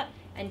one out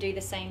and do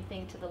the same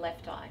thing to the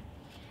left eye.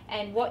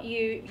 And what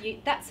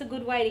that's a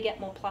good way to get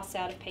more plus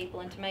out of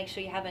people and to make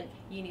sure you haven't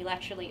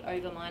unilaterally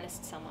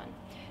over-minused someone.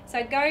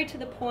 So go to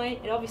the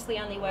point, it obviously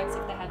only works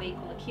if they have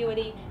equal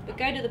acuity, but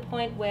go to the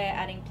point where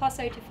adding plus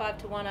 025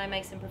 to one eye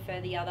makes them prefer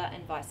the other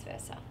and vice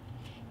versa.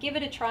 Give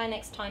it a try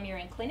next time you're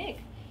in clinic.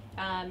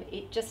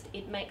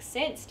 It makes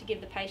sense to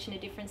give the patient a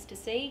difference to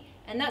see,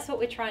 and that's what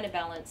we're trying to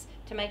balance,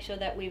 to make sure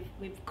that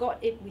we've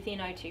got it within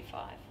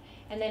 025.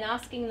 And then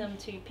asking them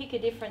to pick a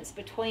difference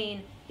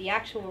between the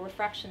actual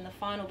refraction, the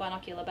final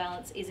binocular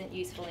balance, isn't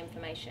useful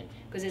information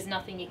because there's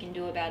nothing you can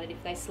do about it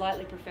if they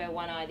slightly prefer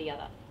one eye or the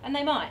other. And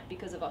they might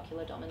because of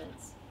ocular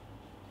dominance.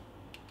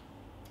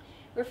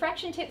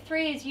 Refraction tip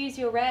 3 is use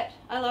your ret.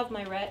 I love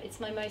my ret, it's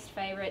my most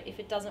favourite. If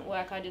it doesn't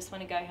work, I just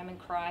want to go home and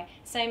cry.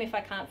 Same if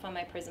I can't find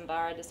my prism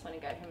bar, I just want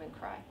to go home and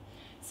cry.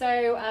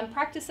 So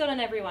practice it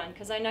on everyone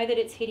because I know that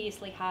it's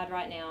hideously hard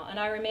right now. And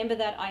I remember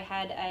that I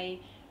had a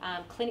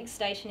clinic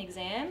station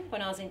exam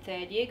when I was in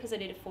 3rd year because I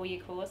did a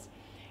 4-year course.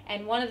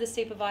 And one of the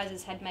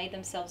supervisors had made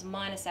themselves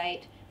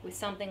 -8 with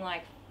something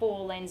like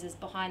 4 lenses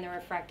behind the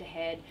refractor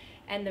head.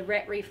 And the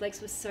ret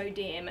reflex was so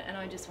dim and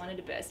I just wanted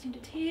to burst into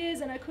tears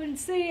and I couldn't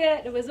see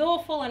it. It was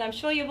awful and I'm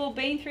sure you've all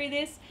been through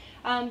this.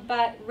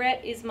 But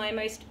ret is my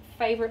most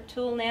favourite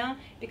tool now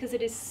because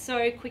it is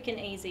so quick and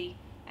easy.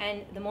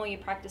 And the more you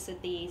practice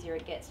it, the easier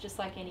it gets, just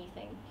like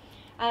anything.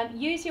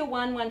 Use your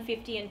 1,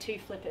 150 and 2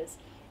 flippers.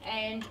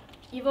 And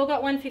you've all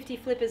got 150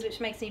 flippers, which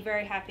makes me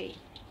very happy.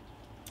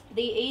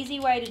 The easy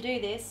way to do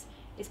this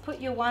is put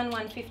your 1,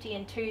 150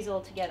 and 2s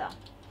all together.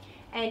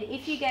 And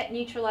if you get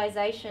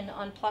neutralization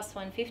on plus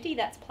 150,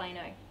 that's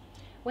plano.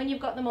 When you've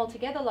got them all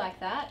together like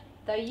that,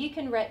 though, you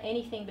can ret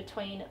anything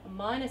between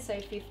minus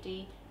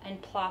 050 and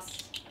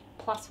plus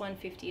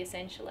 150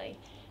 essentially.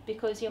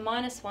 Because your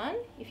 -1,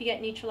 if you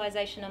get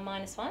neutralization on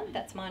 -1,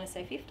 that's minus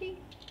 050.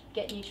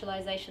 Get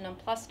neutralization on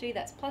 +2,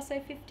 that's plus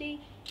 050.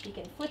 You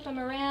can flip them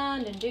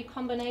around and do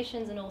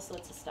combinations and all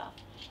sorts of stuff.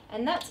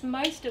 And that's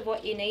most of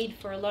what you need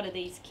for a lot of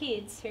these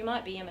kids who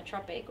might be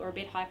emmetropic or a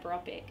bit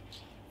hyperopic.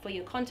 For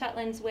your contact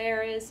lens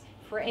wearers,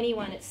 for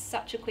anyone, it's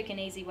such a quick and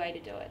easy way to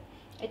do it.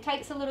 It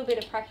takes a little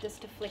bit of practice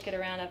to flick it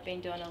around. I've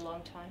been doing it a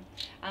long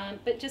time.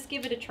 But just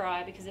give it a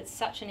try because it's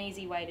such an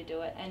easy way to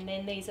do it. And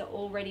then these are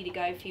all ready to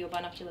go for your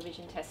binocular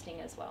vision testing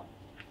as well.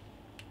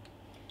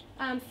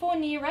 For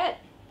near ret,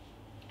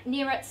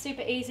 near ret's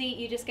super easy.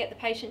 You just get the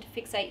patient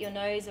to fixate your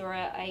nose or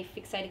a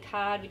fixated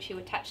card which you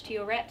attach to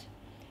your ret.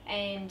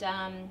 And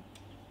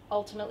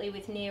ultimately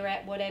with near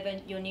ret,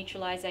 whatever your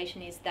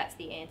neutralization is, that's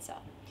the answer.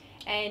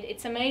 And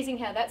it's amazing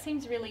how that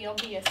seems really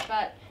obvious,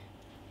 but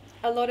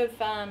a lot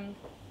of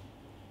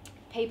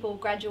people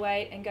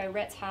graduate and go,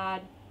 ret's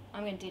hard,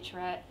 I'm going to ditch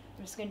ret,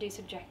 I'm just going to do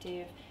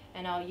subjective,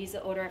 and I'll use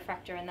the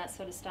autorefractor and that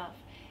sort of stuff.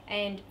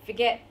 And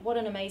forget what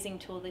an amazing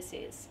tool this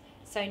is.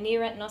 So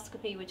near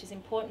retinoscopy, which is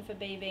important for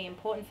BV,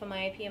 important for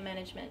myopia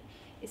management,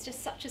 it's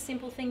just such a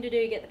simple thing to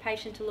do, get the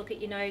patient to look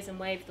at your nose and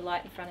wave the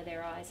light in front of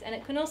their eyes. And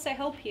it can also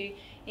help you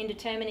in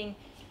determining,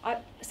 I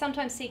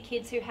sometimes see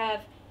kids who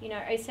have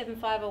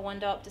 0.75 or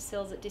 1 diopter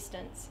cells at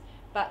distance,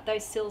 but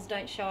those cells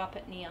don't show up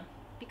at near.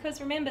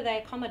 Because remember, they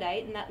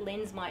accommodate and that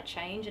lens might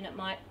change and it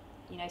might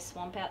you know,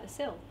 swamp out the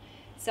cell.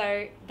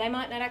 So they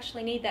might not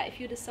actually need that. If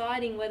you're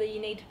deciding whether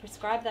you need to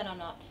prescribe that or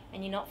not,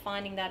 and you're not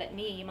finding that at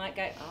near, you might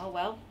go, oh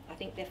well, I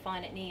think they're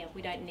fine at near,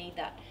 we don't need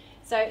that.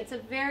 So it's a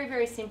very,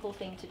 very simple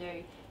thing to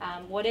do.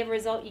 Whatever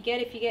result you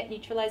get, if you get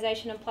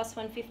neutralization and plus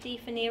 150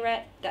 for near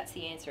rat, that's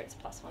the answer, it's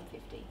plus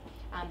 150.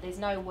 There's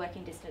no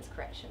working distance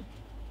correction.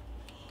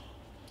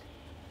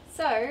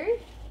 So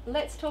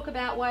let's talk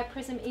about why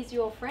prism is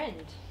your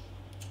friend.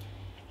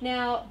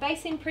 Now,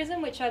 base-in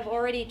prism, which I've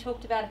already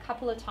talked about a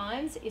couple of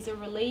times, is a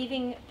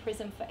relieving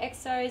prism for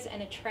exos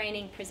and a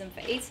training prism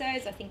for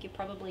ESOs. I think you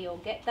probably all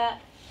get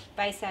that.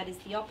 Base out is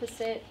the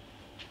opposite.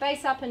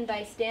 Base up and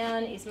base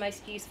down is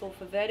most useful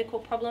for vertical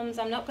problems.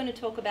 I'm not going to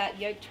talk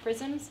about yoked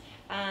prisms,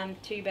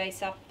 2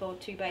 base up or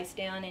 2 base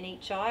down in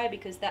each eye,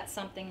 because that's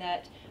something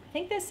that, I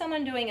think there's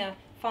someone doing a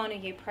final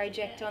year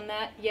project on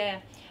that. Yeah.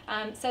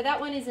 So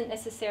that one isn't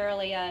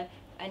necessarily an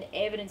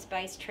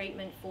evidence-based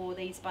treatment for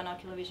these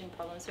binocular vision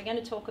problems. We're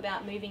going to talk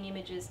about moving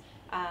images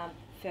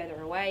further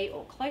away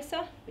or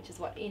closer, which is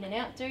what in and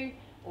out do,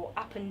 or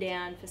up and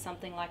down for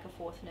something like a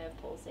fourth nerve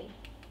palsy.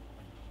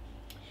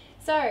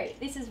 So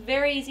this is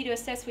very easy to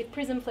assess with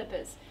prism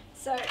flippers.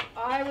 So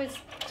I was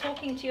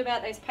talking to you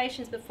about those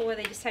patients before,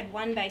 they just had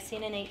 1 base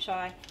in each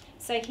eye.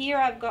 So here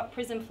I've got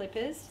prism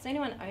flippers. Does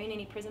anyone own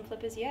any prism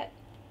flippers yet?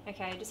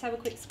 Okay, just have a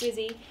quick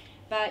squizzy.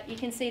 But you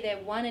can see they're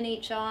 1 in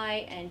each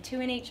eye and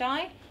 2 in each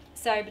eye.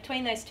 So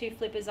between those 2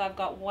 flippers I've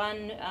got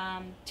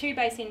 2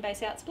 base in,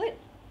 base out split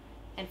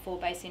and 4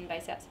 base in,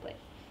 base out split.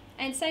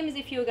 And same as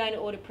if you were going to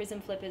order prism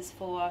flippers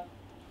for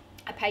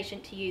a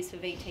patient to use for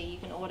VT, you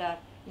can order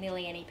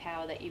nearly any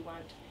power that you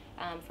want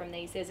from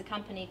these. There's a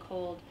company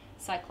called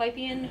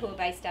Cyclopean who are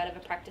based out of a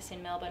practice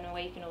in Melbourne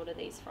where you can order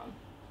these from.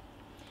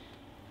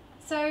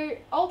 So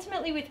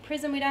ultimately with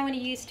prism we don't want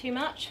to use too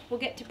much. We'll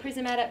get to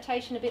prism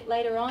adaptation a bit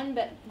later on,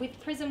 but with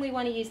prism we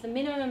want to use the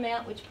minimum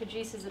amount which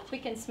produces a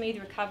quick and smooth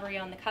recovery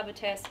on the cover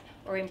test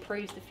or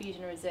improves the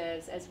fusion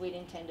reserves as we'd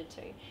intended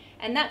to.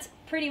 And that's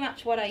pretty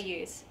much what I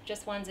use,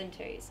 just 1s and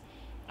 2s.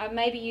 I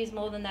maybe use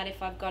more than that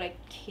if I've got a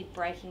kid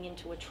breaking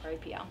into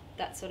atropia,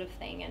 that sort of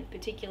thing, and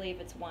particularly if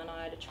it's one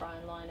eye to try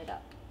and line it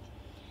up.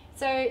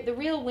 So the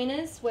real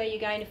winners where you're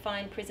going to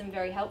find prism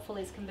very helpful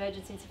is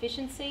convergence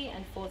insufficiency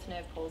and fourth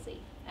nerve palsy.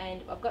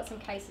 And I've got some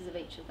cases of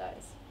each of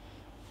those.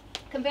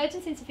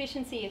 Convergence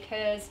insufficiency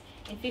occurs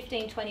in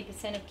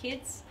 15–20% of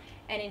kids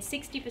and in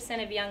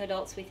 60% of young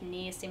adults with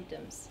near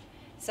symptoms.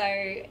 So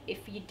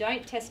if you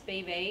don't test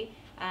BV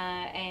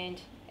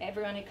and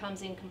everyone who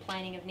comes in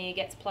complaining of near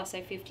gets plus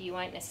 050, you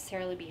won't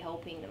necessarily be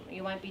helping them.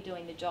 You won't be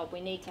doing the job.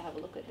 We need to have a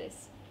look at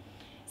this.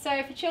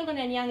 So for children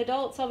and young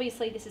adults,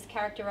 obviously this is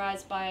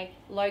characterised by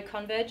low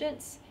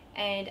convergence,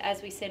 and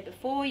as we said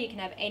before, you can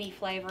have any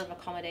flavour of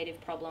accommodative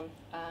problem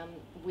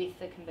with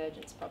the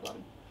convergence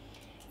problem.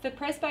 For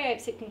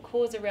presbyopes, it can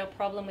cause a real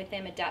problem with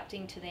them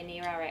adapting to their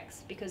near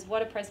RX, because what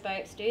do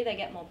presbyopes do? They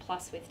get more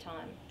plus with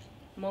time.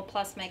 More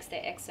plus makes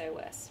their exo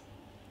worse.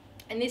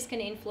 And this can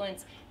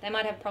influence, they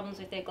might have problems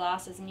with their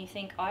glasses and you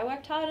think, I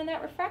worked hard on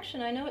that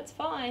refraction, I know it's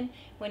fine,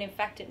 when in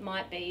fact it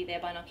might be their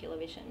binocular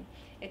vision.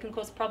 It can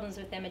cause problems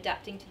with them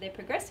adapting to their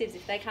progressives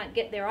if they can't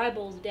get their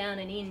eyeballs down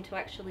and in to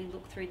actually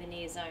look through the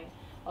near zone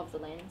of the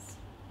lens.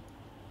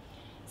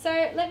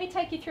 So let me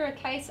take you through a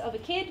case of a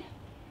kid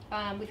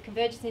with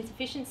convergence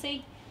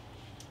insufficiency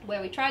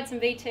where we tried some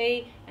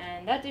VT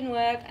and that didn't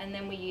work, and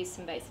then we used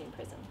some base-in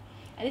prism.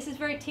 And this is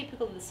very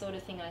typical of the sort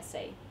of thing I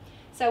see.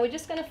 So we're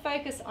just going to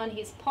focus on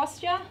his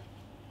posture,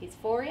 his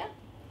phoria,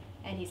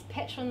 and his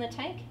petrol in the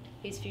tank,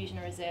 his fusion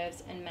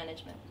reserves and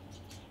management,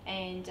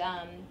 and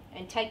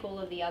take all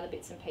of the other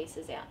bits and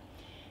pieces out.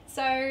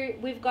 So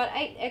we've got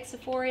 8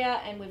 exophoria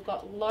and we've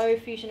got low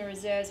fusion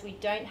reserves. We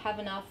don't have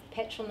enough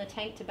petrol in the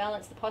tank to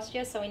balance the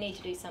posture, so we need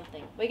to do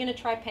something. We're going to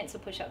try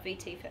pencil push-up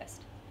VT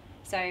first.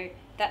 So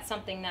that's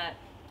something that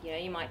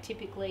you might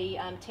typically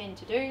tend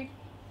to do,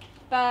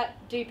 but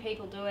do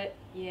people do it?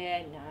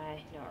 Yeah,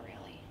 no, not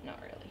really, not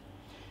really.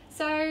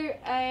 So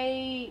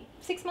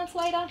 6 months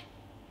later,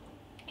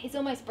 he's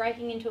almost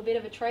breaking into a bit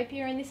of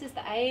atropia, and this is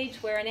the age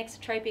where an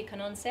exotropia can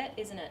onset,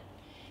 isn't it?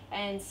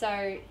 And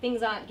so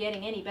things aren't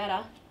getting any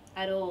better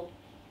at all.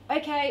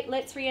 Okay,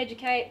 let's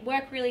re-educate,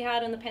 work really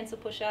hard on the pencil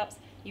push-ups.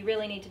 You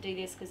really need to do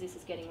this because this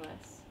is getting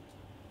worse.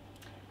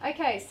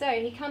 Okay, so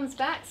he comes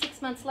back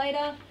 6 months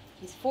later,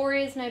 his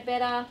phoria is no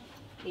better,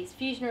 his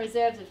fusion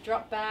reserves have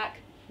dropped back,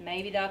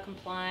 maybe they're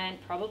compliant,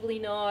 probably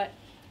not.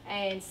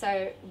 And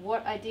so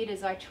what I did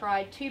is I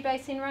tried 2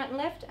 base in right and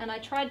left, and I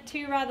tried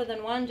 2 rather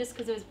than 1 just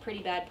because it was a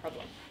pretty bad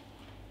problem.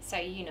 So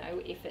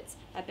if it's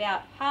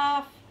about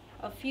half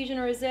of fusion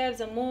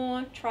reserves or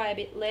more, try a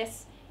bit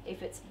less.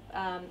 If it's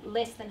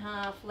less than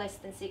half, less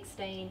than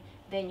 16,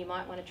 then you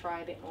might want to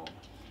try a bit more.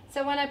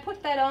 So when I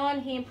put that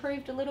on, he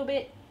improved a little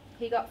bit.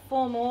 He got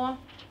 4 more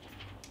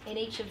in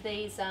each of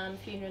these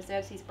fusion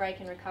reserves, his break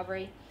and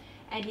recovery.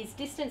 And his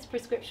distance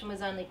prescription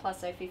was only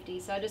plus 050,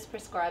 so I just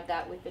prescribed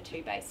that with the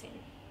 2 base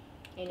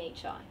in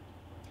each eye.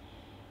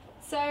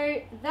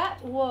 So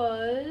that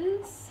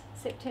was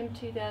September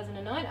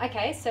 2009.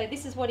 Okay, so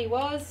this is what he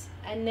was,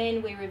 and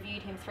then we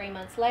reviewed him 3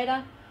 months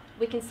later.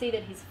 we can see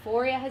that his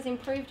foria has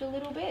improved a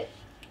little bit.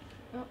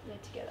 Oh, they're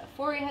together.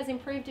 Foria has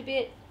improved a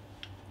bit.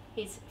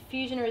 His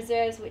fusion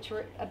reserves, which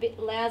were a bit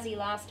lousy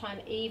last time,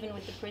 even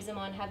with the prism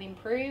on, have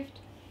improved.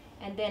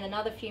 And then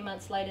another few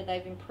months later,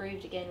 they've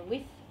improved again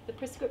with the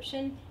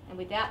prescription, and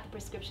without the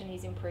prescription,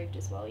 he's improved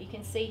as well. You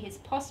can see his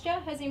posture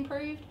has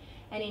improved,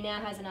 and he now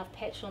has enough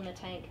petrol in the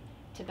tank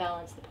to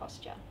balance the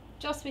posture,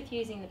 just with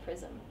using the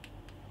prism.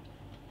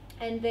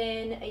 And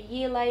then a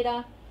year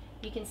later,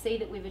 you can see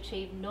that we've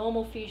achieved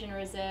normal fusion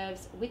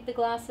reserves with the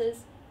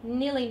glasses,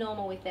 nearly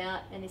normal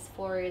without, and his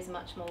foria is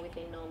much more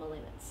within normal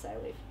limits. So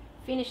we've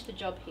finished the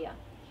job here.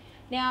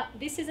 Now,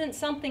 this isn't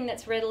something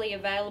that's readily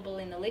available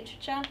in the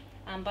literature.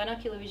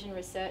 Binocular vision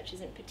research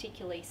isn't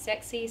particularly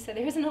sexy, so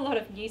there isn't a lot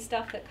of new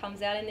stuff that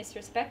comes out in this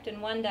respect,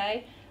 and one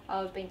day,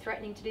 I've been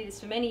threatening to do this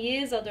for many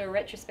years, I'll do a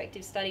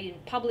retrospective study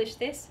and publish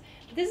this,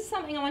 but this is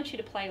something I want you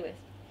to play with.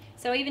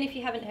 So even if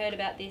you haven't heard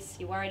about this,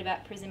 you're worried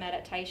about prism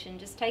adaptation,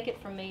 just take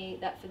it from me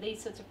that for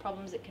these sorts of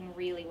problems it can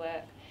really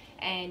work,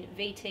 and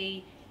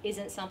VT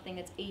isn't something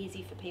that's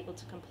easy for people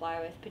to comply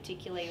with,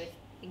 particularly with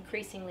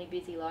increasingly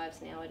busy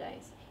lives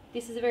nowadays.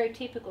 This is a very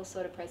typical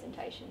sort of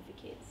presentation for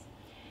kids.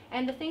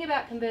 And the thing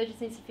about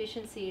convergence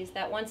insufficiency is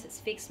that once it's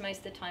fixed, most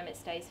of the time it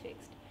stays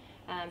fixed.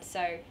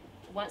 So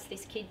once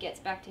this kid gets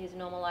back to his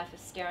normal life of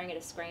staring at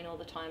a screen all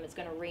the time, it's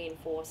going to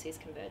reinforce his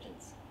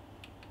convergence.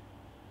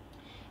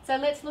 So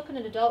let's look at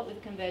an adult with a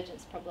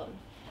convergence problem.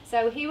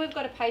 So here we've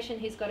got a patient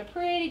who's got a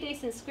pretty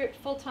decent script,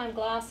 full-time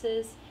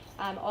glasses,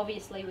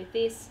 obviously with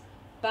this,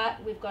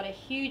 but we've got a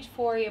huge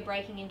foria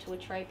breaking into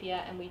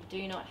atropia, and we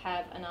do not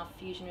have enough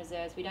fusion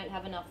reserves. We don't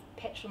have enough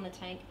petrol in the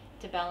tank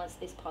to balance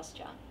this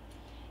posture.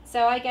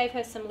 So I gave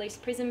her some loose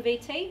prism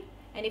VT,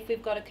 and if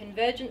we've got a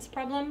convergence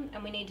problem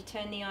and we need to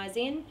turn the eyes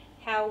in,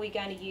 how are we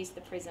going to use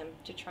the prism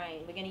to train?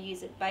 We're going to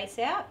use it base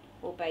out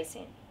or base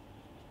in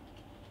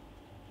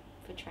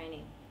for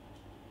training.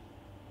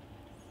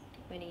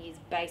 We're going to use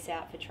base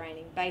out for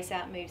training. Base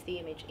out moves the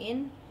image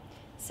in,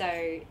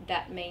 so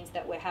that means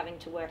that we're having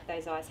to work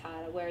those eyes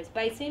harder. Whereas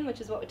base in,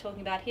 which is what we're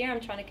talking about here,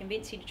 I'm trying to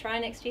convince you to try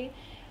next year,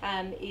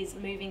 is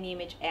moving the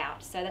image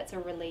out. So that's a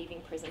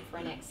relieving prism for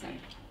an exo.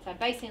 So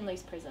base in,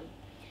 loose prism.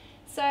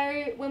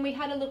 So when we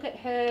had a look at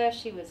her,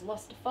 she was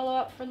lost to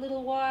follow-up for a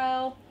little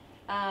while.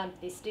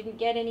 This didn't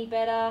get any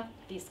better.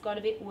 This got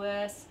a bit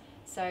worse.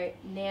 So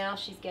now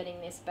she's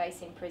getting this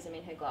base-in prism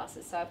in her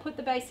glasses. So I put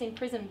the base-in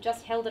prism,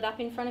 just held it up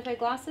in front of her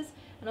glasses,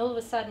 and all of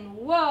a sudden,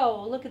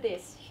 whoa, look at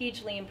this,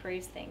 hugely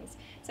improves things.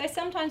 So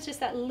sometimes just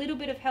that little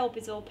bit of help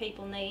is all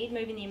people need,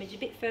 moving the image a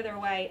bit further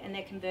away, and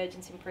their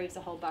convergence improves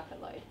a whole bucket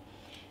load.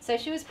 So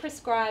she was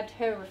prescribed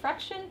her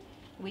refraction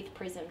with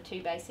prism,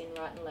 2 base-in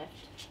right and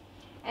left.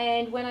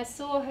 And when I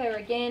saw her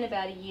again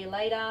about a year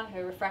later,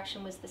 her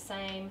refraction was the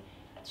same.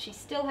 She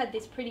still had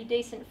this pretty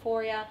decent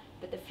foria,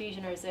 but the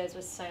fusion reserves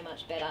was so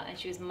much better, and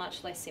she was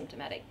much less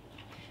symptomatic.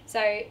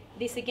 So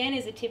this again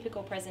is a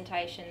typical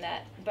presentation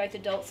that both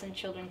adults and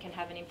children can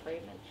have an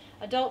improvement.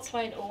 Adults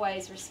won't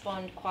always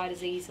respond quite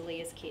as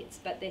easily as kids,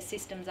 but their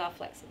systems are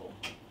flexible.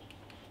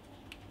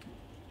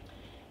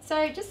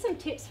 So just some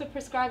tips for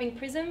prescribing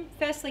prism.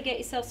 Firstly, get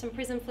yourself some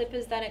prism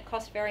flippers. They don't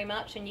cost very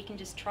much, and you can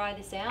just try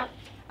this out.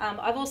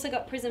 I've also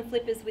got prism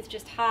flippers with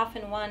just half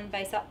and one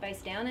base up,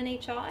 base down in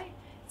each eye,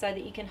 so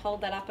that you can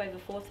hold that up over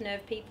fourth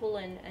nerve people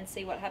and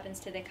see what happens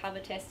to their cover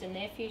test and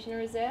their fusion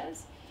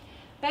reserves.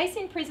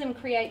 Base-in prism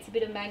creates a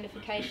bit of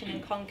magnification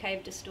and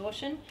concave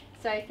distortion,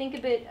 so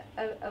think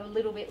a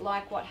little bit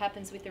like what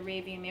happens with the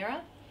rear view mirror.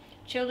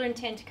 Children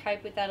tend to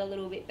cope with that a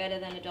little bit better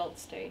than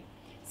adults do.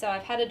 So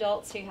I've had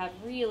adults who have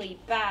really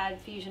bad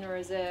fusion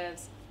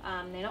reserves,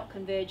 they're not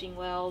converging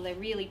well, they're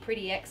really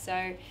pretty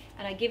exo,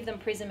 and I give them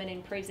prism and it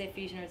improves their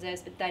fusion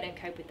reserves, but they don't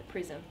cope with the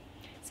prism.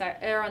 So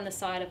err on the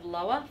side of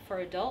lower for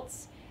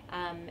adults,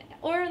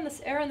 or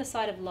err on the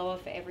side of lower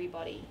for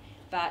everybody.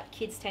 But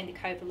kids tend to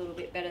cope a little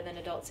bit better than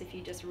adults if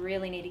you just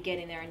really need to get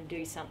in there and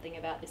do something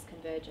about this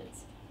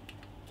convergence.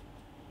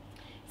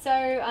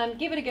 So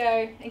give it a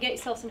go and get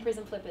yourself some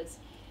prism flippers.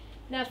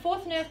 Now,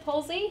 fourth nerve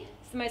palsy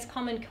is the most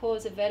common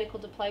cause of vertical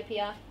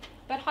diplopia,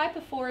 but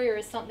hyperphoria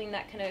is something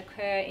that can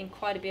occur in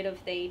quite a bit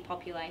of the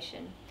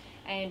population,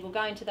 and we'll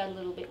go into that a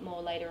little bit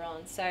more later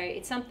on. So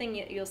it's something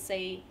that you'll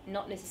see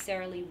not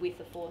necessarily with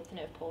the fourth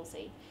nerve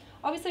palsy.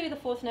 Obviously with the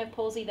fourth nerve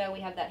palsy though, we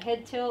have that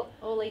head tilt,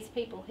 all these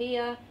people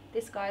here,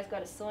 this guy's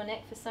got a sore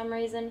neck for some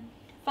reason,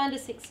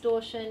 fundus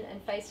extorsion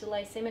and facial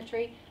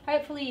asymmetry.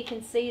 Hopefully you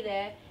can see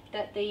there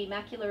that the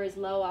macula is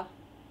lower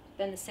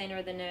than the center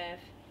of the nerve.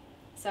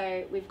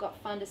 So we've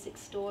got fundus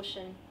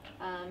extortion.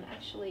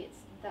 Actually it's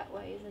that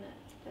way, isn't it?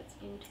 That's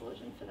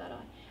intorsion for that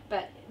eye.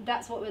 But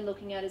that's what we're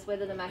looking at, is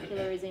whether the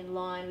macula is in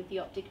line with the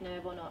optic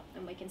nerve or not,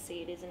 and we can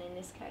see it isn't in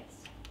this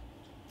case.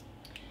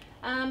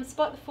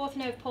 Spot the fourth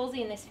nerve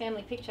palsy in this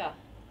family picture.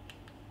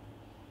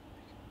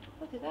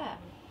 Look at that.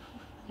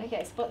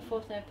 Okay, spot the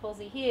fourth nerve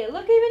palsy here.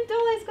 Look, even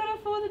Dolly's got a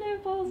fourth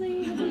nerve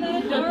palsy. Isn't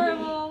that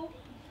adorable?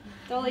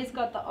 Dolly's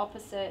got the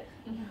opposite.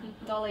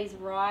 Dolly's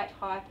right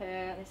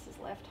hyper, this is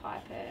left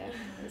hyper,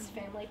 this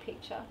family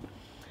picture.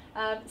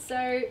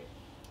 So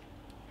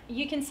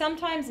You can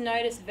sometimes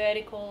notice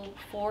vertical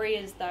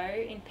phorias though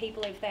in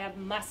people if they have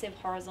massive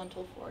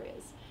horizontal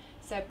phorias.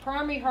 So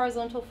primary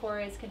horizontal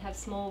phorias can have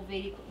small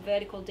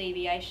vertical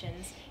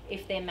deviations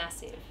if they're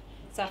massive.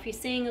 So if you're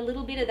seeing a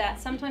little bit of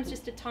that, sometimes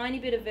just a tiny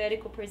bit of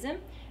vertical prism,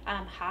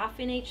 half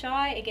in each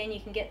eye, again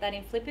you can get that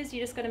in flippers. You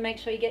just got to make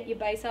sure you get your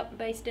base up and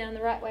base down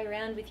the right way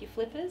around with your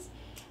flippers.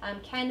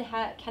 Can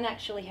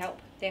actually help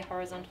their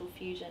horizontal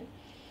fusion.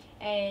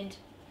 And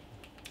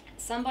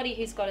somebody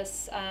who's got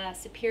a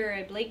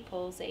superior oblique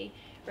palsy,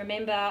 I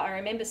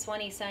remember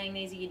Swanee saying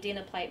these are your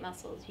dinner plate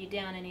muscles, your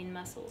down and in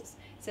muscles.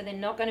 So they're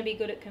not going to be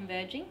good at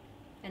converging,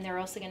 and they're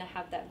also going to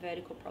have that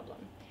vertical problem.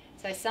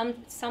 So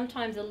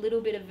sometimes a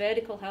little bit of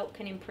vertical help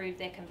can improve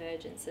their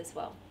convergence as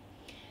well.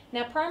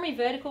 Now primary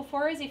vertical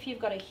phorias, if you've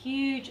got a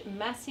huge,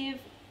 massive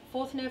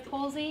fourth nerve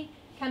palsy,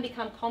 can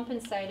become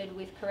compensated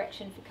with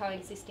correction for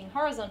coexisting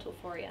horizontal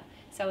phoria.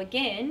 So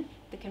again,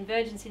 the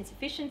convergence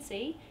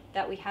insufficiency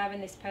that we have in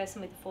this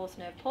person with the fourth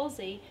nerve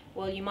palsy,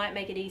 well, you might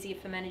make it easier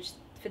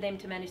for them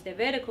to manage their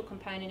vertical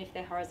component if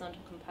their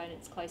horizontal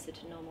component's closer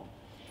to normal.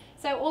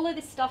 So all of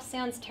this stuff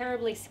sounds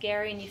terribly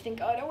scary and you think,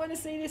 oh, I don't want to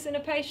see this in a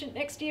patient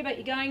next year, but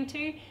you're going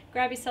to.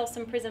 Grab yourself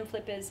some prism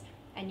flippers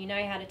and you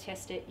know how to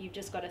test it. You've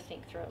just got to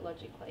think through it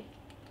logically.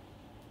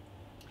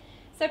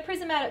 So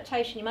prism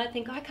adaptation, you might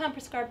think, oh, I can't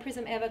prescribe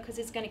prism ever because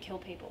it's going to kill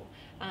people.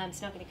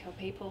 It's not going to kill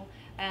people.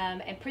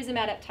 And prism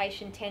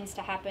adaptation tends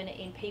to happen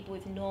in people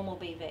with normal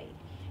BV.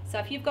 So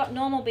if you've got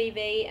normal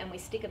BV and we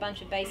stick a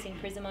bunch of basing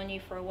prism on you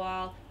for a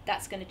while,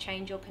 that's going to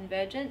change your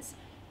convergence.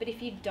 But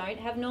if you don't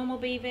have normal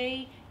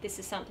BV, this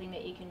is something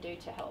that you can do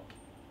to help.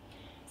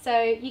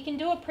 So you can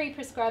do a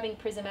pre-prescribing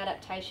prism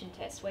adaptation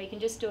test where you can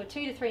just do a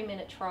 2 to 3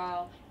 minute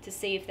trial to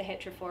see if the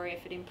heterophoria,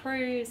 if it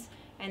improves,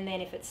 and then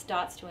if it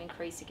starts to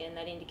increase again,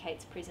 that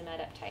indicates prism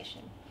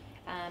adaptation.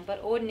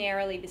 But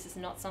ordinarily this is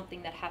not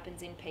something that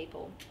happens in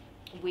people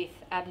with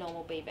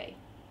abnormal BV.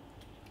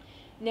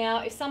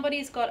 Now if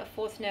somebody's got a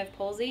fourth nerve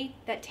palsy,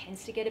 that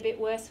tends to get a bit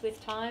worse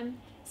with time.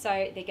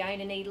 So they're going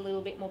to need a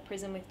little bit more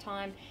prism with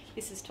time.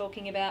 This is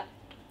talking about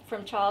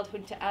from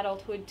childhood to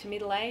adulthood to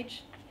middle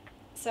age.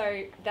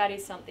 So that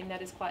is something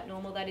that is quite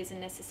normal. That isn't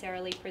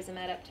necessarily prism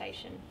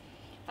adaptation.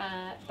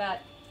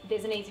 But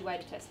there's an easy way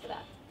to test for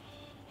that.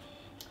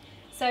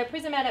 So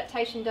prism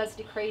adaptation does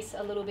decrease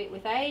a little bit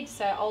with age.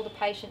 So older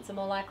patients are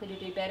more likely to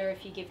do better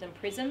if you give them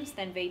prisms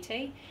than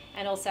VT.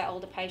 And also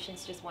older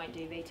patients just won't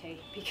do VT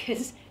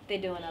because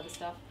they're doing other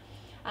stuff.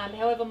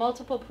 However,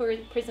 multiple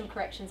prism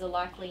corrections are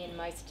likely in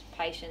most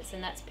patients,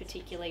 and that's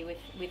particularly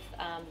with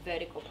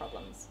vertical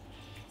problems.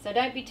 So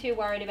don't be too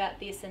worried about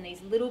this and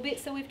these little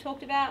bits that we've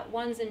talked about,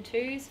 1s and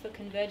 2s for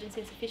convergence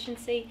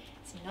insufficiency.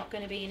 It's not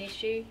going to be an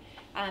issue.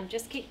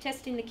 Just keep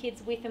testing the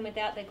kids with and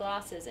without their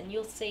glasses and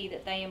you'll see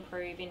that they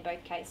improve in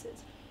both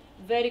cases.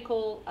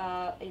 Vertical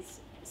is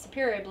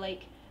superior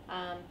oblique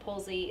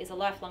palsy is a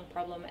lifelong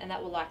problem, and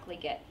that will likely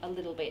get a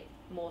little bit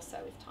more so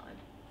with time.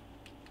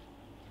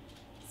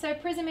 So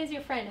prism is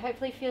your friend.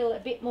 Hopefully feel a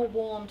bit more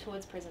warm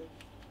towards prism.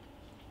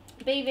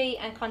 BV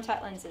and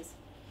contact lenses.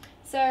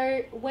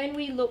 So when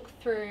we look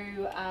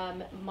through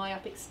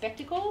myopic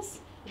spectacles,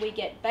 we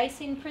get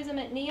base-in prism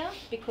at near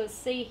because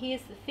see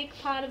here's the thick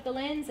part of the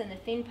lens and the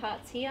thin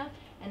part's here,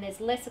 and there's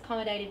less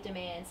accommodative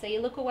demand. So you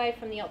look away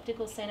from the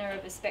optical center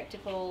of a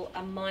spectacle,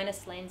 a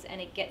minus lens,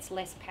 and it gets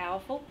less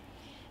powerful.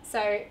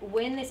 So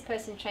when this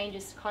person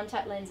changes to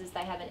contact lenses,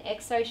 they have an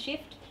exo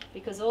shift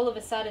because all of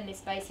a sudden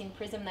this base-in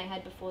prism they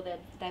had before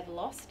they've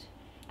lost,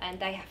 and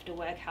they have to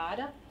work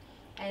harder,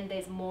 and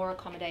there's more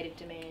accommodative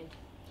demand.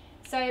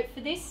 So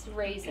for this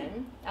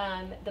reason,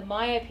 the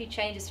myopia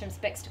changes from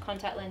specs to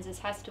contact lenses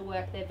has to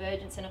work their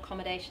vergence and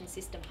accommodation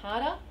system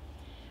harder.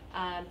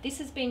 This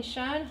has been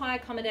shown, higher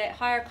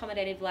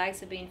accommodative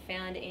lags have been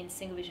found in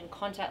single vision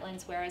contact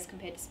lens wearers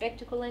compared to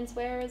spectacle lens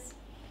wearers.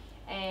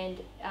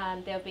 And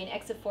there have been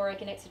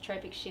exophoric and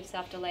exotropic shifts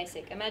after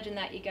LASIK. Imagine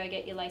that, you go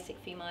get your LASIK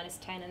for your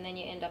 -10 and then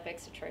you end up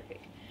exotropic.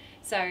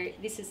 So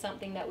this is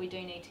something that we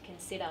do need to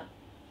consider.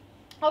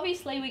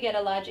 Obviously we get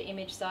a larger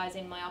image size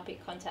in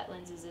myopic contact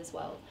lenses as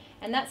well.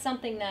 And that's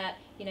something that,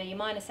 you know, your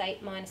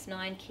 -8,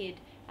 -9 kid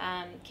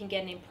can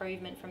get an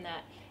improvement from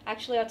that.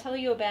 Actually, I'll tell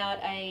you about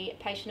a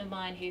patient of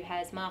mine who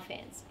has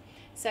Marfan's.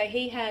 So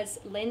he has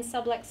lens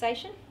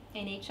subluxation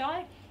in each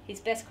eye.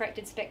 His best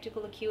corrected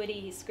spectacle acuity,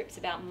 his script's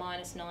about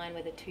 -9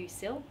 with a 2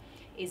 sil,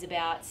 is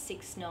about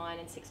 6'9"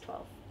 and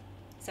 6'12".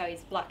 So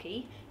he's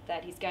lucky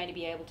that he's going to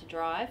be able to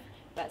drive,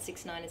 but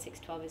 6'9" and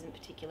 6'12" isn't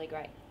particularly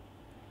great.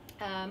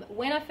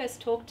 When I first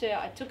talked to,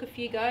 I took a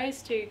few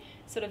goes to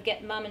sort of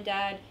get mum and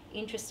dad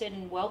interested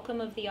and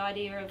welcome of the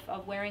idea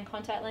of wearing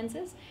contact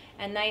lenses,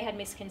 and they had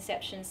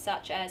misconceptions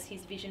such as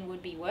his vision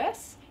would be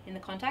worse in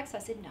the contacts. I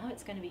said, no,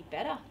 it's going to be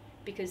better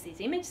because his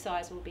image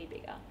size will be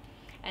bigger,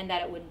 and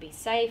that it wouldn't be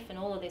safe and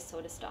all of this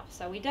sort of stuff.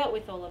 So we dealt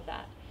with all of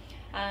that.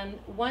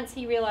 Once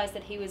he realised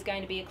that he was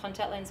going to be a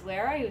contact lens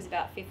wearer, he was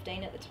about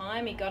 15 at the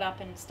time, he got up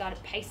and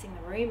started pacing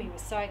the room. He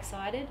was so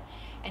excited,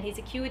 and his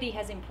acuity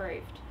has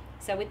improved.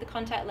 So with the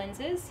contact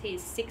lenses,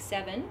 he's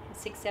 6'7",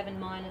 6'7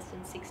 minus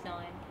and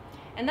 6'9".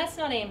 And that's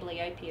not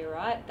amblyopia,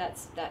 right?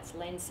 That's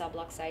lens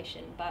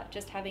subluxation, but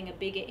just having a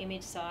bigger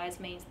image size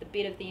means the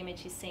bit of the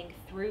image he's seeing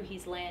through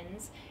his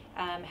lens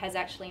has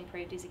actually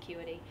improved his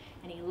acuity.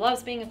 And he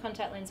loves being a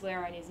contact lens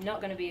wearer, and he's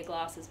not going to be a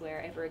glasses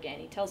wearer ever again.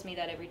 He tells me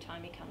that every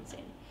time he comes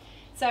in.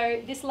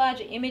 So this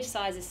larger image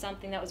size is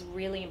something that was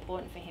really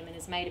important for him and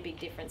has made a big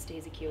difference to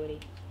his acuity.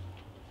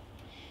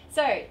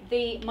 So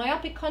the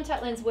myopic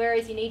contact lens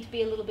wearers you need to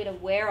be a little bit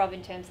aware of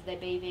in terms of their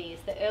BV is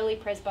the early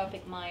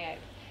presbyopic myope.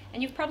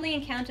 And you've probably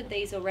encountered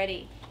these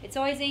already. It's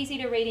always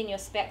easier to read in your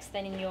specs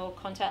than in your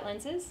contact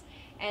lenses,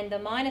 and the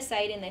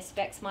 -8 in their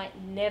specs might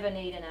never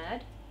need an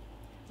ad,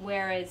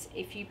 whereas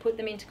if you put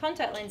them into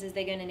contact lenses,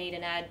 they're going to need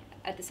an ad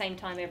at the same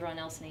time everyone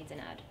else needs an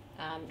ad,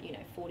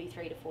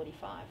 43 to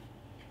 45.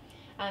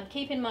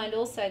 Keep in mind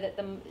also that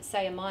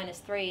say a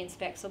 -3 in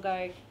specs will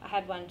go, I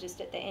had one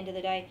just at the end of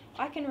the day,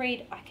 I can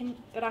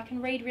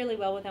read really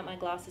well without my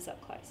glasses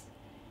up close.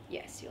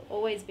 Yes, you'll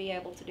always be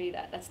able to do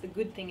that. That's the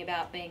good thing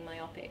about being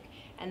myopic.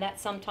 And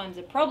that's sometimes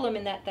a problem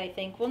in that they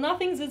think, well,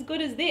 nothing's as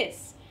good as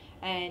this.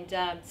 And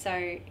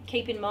so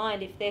keep in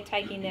mind if they're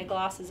taking their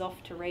glasses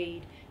off to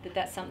read,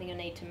 that's something you'll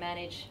need to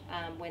manage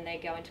when they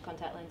go into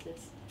contact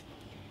lenses.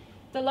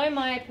 The low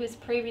myope was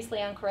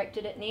previously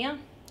uncorrected at near.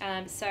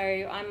 So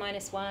I'm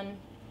 -1.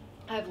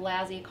 I have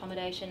lousy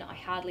accommodation. I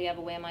hardly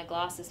ever wear my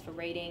glasses for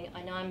reading.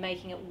 I know I'm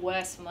making it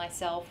worse for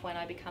myself when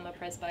I become a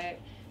presbyope,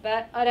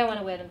 but I don't want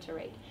to wear them to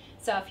read.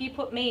 So if you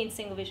put me in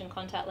single vision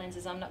contact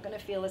lenses, I'm not going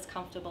to feel as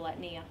comfortable at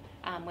near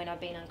when I've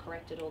been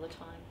uncorrected all the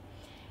time.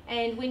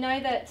 And we know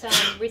that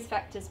risk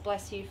factors,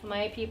 bless you, for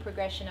myopia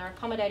progression are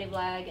accommodative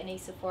lag and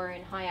E-Sephora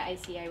and higher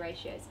ACA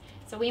ratios.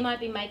 So we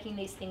might be making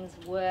these things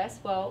worse,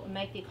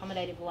 make the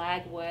accommodative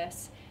lag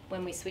worse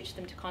when we switch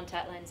them to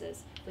contact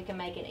lenses. We can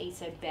make an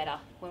ESO better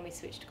when we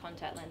switch to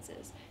contact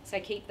lenses. So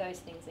keep those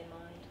things in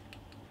mind.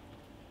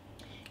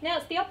 Now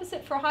it's the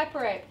opposite for a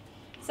hyperope.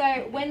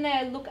 So when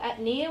they look at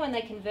near, when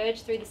they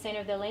converge through the centre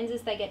of their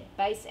lenses, they get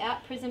base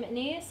out prism at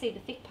near. See the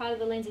thick part of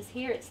the lens is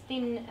here, it's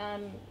thin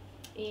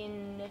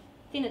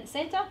thin at the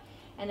centre,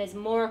 and there's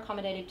more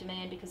accommodative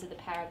demand because of the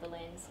power of the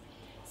lens.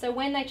 So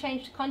when they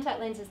change to contact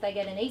lenses, they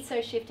get an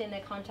ESO shift in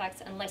their contacts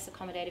and less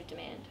accommodative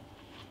demand.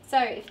 So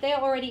if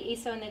they're already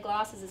ESO in their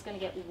glasses, it's going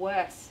to get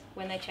worse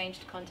when they change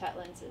to contact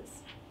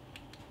lenses.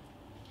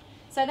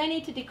 So they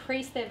need to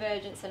decrease their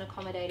vergence and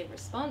accommodative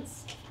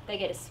response. They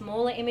get a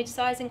smaller image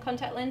size in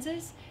contact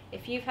lenses.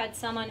 If you've had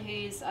someone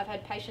I've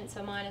had patients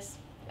who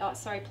are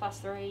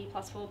 +3,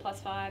 +4,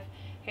 +5,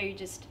 who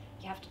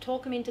you have to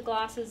talk them into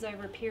glasses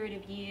over a period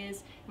of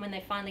years, and when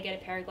they finally get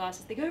a pair of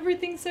glasses, they go,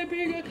 everything's so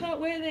big, I can't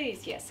wear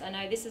these. Yes, I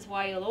know this is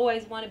why you'll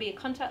always want to be a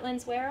contact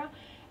lens wearer,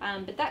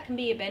 but that can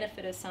be a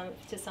benefit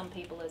to some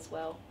people as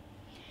well.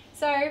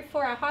 So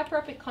for our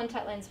hyperopic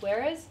contact lens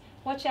wearers,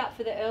 watch out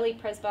for the early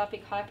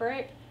presbyopic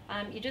hyperope.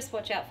 You just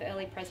watch out for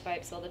early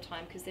presbyopes all the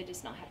time because they're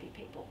just not happy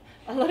people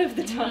a lot of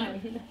the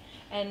time.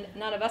 And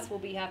none of us will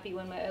be happy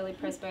when we're early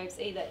presbyopes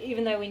either,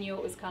 even though we knew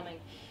it was coming.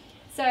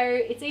 So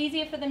it's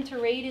easier for them to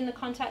read in the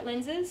contact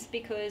lenses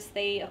because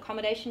the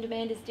accommodation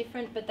demand is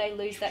different, but they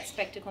lose that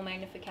spectacle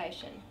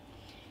magnification.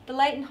 The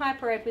latent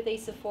hyperope with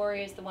E-Sephora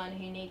is the one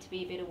who you need to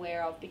be a bit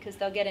aware of because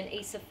they'll get an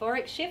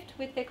E-Sephoric shift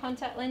with their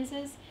contact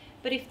lenses,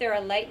 but if they're a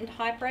latent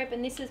hyperope,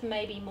 and this is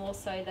maybe more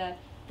so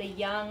the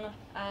young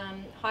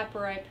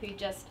hyperope who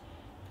just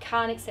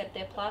can't accept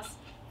their plus,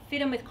 fit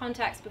them with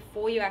contacts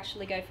before you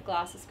actually go for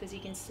glasses because you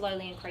can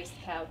slowly increase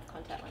the power with the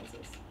contact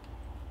lenses.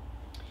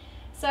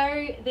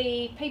 So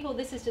the people,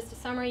 this is just a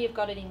summary, you've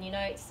got it in your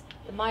notes.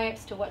 The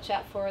myopes to watch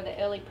out for are the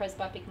early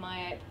presbyopic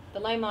myope, the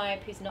low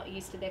myope who's not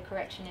used to their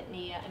correction at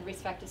near, and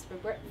risk factors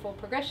for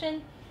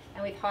progression.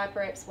 And with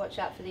hyperopes, watch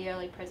out for the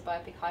early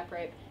presbyopic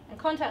hyperope. And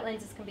contact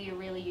lenses can be a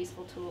really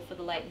useful tool for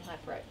the latent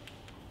hyperope.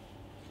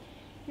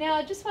 Now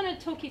I just want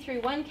to talk you through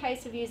one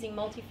case of using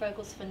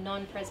multifocals for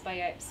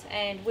non-presbyopes,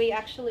 and we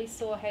actually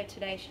saw her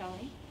today, shall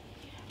we?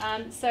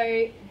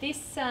 So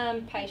this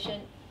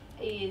patient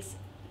is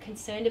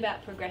concerned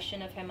about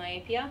progression of her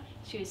myopia.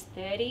 She was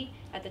 30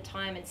 at the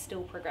time and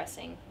still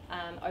progressing,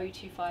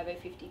 025,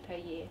 050 per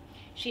year.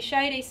 She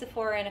showed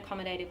E-Sephora and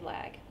accommodative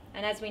lag,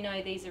 and as we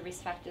know, these are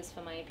risk factors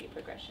for myopia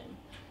progression.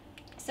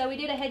 So we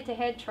did a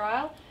head-to-head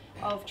trial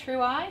of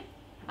True Eye,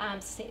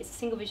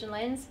 single vision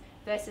lens,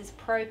 versus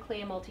Pro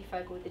Clear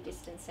multifocal with a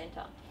distance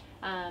center.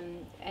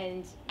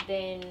 And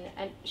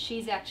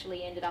she's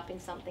actually ended up in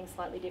something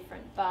slightly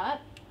different.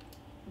 But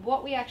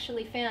what we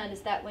actually found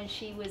is that when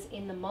she was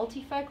in the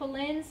multifocal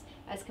lens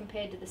as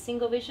compared to the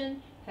single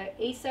vision, her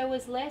ESO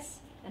was less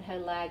and her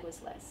lag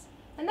was less.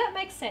 And that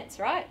makes sense,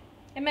 right?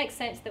 It makes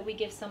sense that we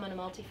give someone a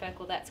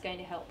multifocal, that's going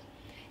to help.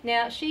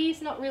 Now,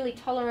 she's not really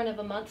tolerant of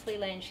a monthly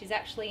lens, she's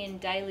actually in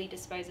daily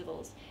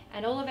disposables.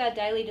 And all of our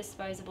daily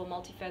disposable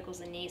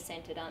multifocals are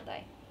near-centered, aren't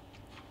they?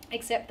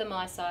 Except the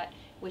MySight,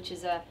 which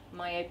is a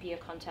myopia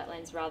contact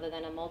lens rather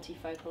than a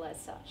multifocal as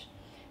such.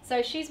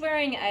 So she's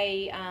wearing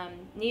a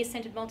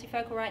near-centered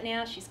multifocal right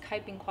now. She's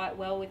coping quite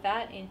well with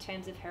that in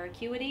terms of her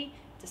acuity.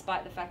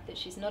 despite the fact that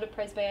she's not a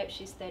presbyope,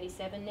 she's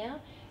 37 now,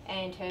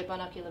 and her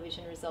binocular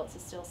vision results are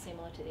still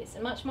similar to this,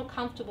 and much more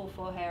comfortable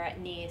for her at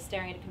near,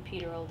 staring at a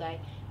computer all day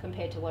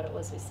compared to what it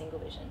was with single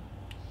vision.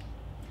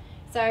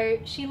 So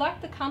she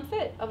liked the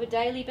comfort of a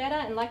daily better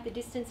and liked the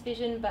distance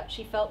vision, but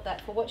she felt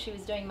that for what she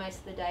was doing most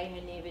of the day,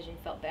 her near vision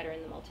felt better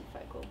in the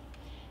multifocal.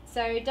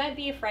 So don't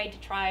be afraid to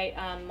try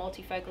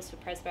multifocals for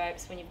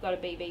presbyopes when you've got a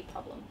BV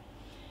problem.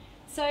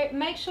 So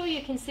make sure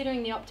you're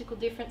considering the optical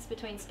difference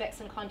between specs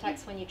and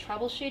contacts when you're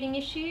troubleshooting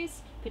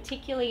issues,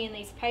 particularly in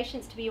these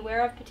patients to be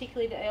aware of,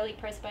 particularly the early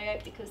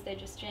presbyope, because they're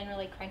just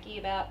generally cranky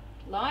about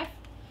life.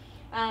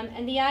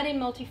 And the add in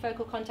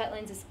multifocal contact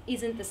lenses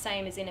isn't the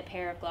same as in a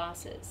pair of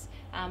glasses.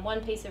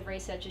 One piece of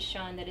research has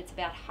shown that it's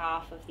about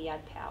half of the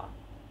add power.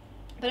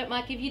 But it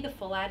might give you the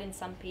full add in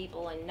some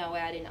people and no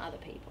add in other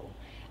people.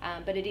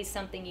 But it is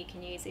something you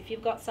can use. If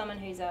you've got someone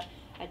who's a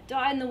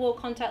dyed-in-the-wall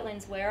contact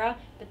lens wearer,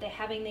 but they're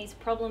having these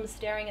problems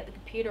staring at the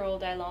computer all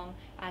day long,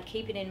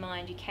 keep it in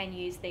mind you can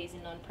use these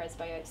in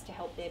non-presbyopes to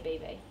help their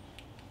BV.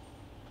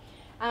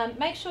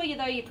 Make sure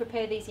though you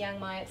prepare these young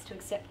myopes to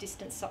accept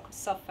distant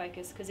soft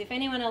focus, because if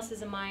anyone else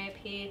is a myope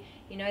here,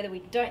 you know that we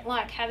don't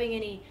like having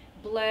any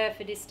blur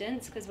for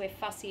distance because we're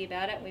fussy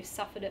about it and we've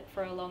suffered it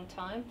for a long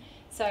time.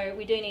 So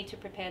we do need to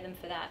prepare them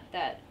for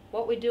that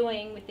what we're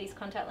doing with these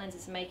contact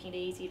lenses is making it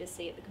easier to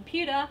see at the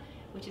computer,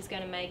 which is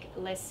going to make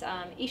less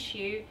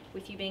issue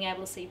with you being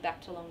able to see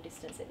back to long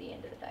distance at the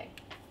end of the day.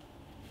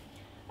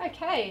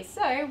 Okay,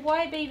 so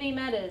why BV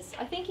matters?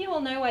 I think you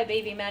all know why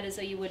BV matters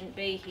or you wouldn't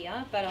be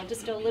here, but I'll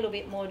just do a little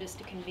bit more just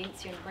to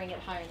convince you and bring it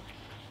home.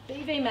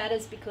 BV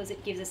matters because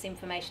it gives us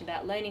information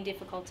about learning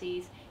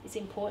difficulties, it's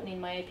important in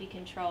myopia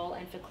control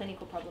and for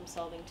clinical problem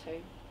solving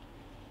too.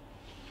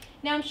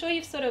 Now I'm sure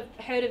you've sort of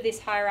heard of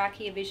this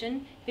hierarchy of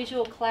vision.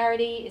 Visual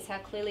clarity is how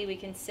clearly we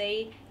can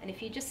see, and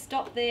if you just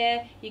stop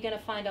there, you're going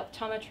to find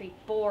optometry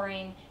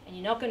boring and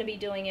you're not going to be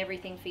doing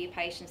everything for your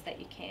patients that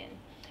you can.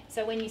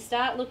 So when you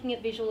start looking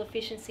at visual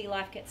efficiency,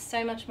 life gets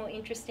so much more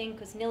interesting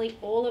because nearly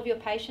all of your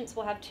patients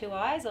will have two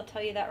eyes, I'll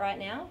tell you that right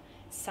now.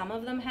 Some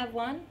of them have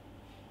one,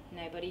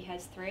 nobody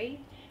has three.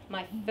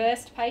 My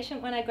first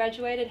patient when I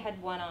graduated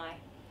had one eye.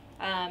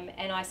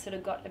 And I sort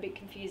of got a bit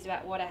confused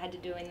about what I had to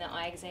do in the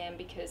eye exam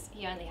because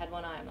he only had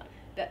one eye. I'm like,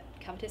 but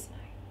covetous?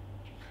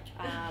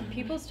 No.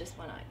 Pupils? Just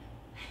one eye.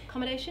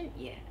 Accommodation?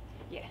 Yeah.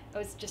 It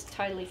was just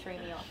totally threw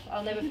me off.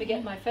 I'll never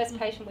forget my first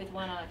patient with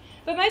one eye.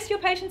 But most of your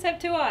patients have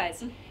two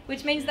eyes,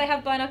 which means they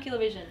have binocular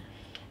vision.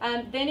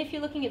 Then if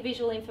you're looking at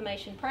visual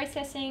information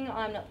processing,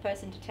 I'm not the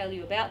person to tell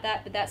you about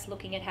that, but that's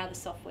looking at how the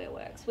software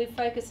works. We've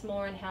focused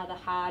more on how the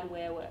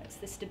hardware works,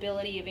 the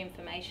stability of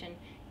information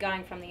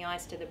going from the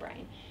eyes to the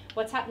brain.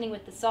 What's happening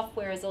with the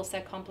software is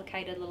also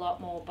complicated a lot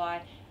more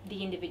by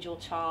the individual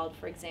child,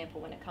 for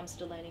example, when it comes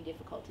to learning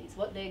difficulties,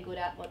 what they're good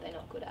at, what they're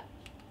not good at.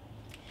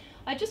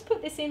 I just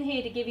put this in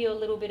here to give you a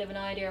little bit of an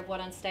idea of what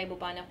unstable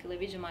binocular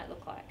vision might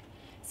look like.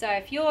 So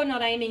if you're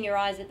not aiming your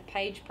eyes at the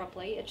page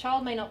properly, a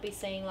child may not be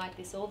seeing like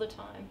this all the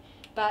time,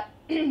 but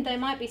they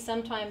might be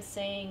sometimes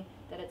seeing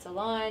that it's a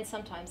line,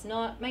 sometimes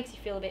not. Makes you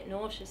feel a bit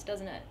nauseous,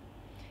 doesn't it?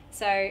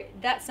 So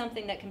that's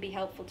something that can be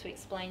helpful to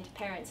explain to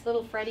parents.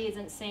 Little Freddie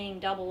isn't seeing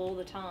double all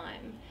the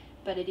time,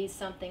 but it is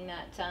something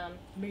that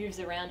moves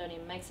around on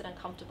him, makes it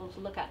uncomfortable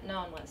to look at.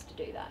 No one wants to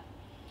do that.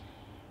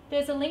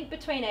 There's a link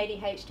between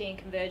ADHD and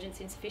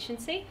convergence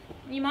insufficiency.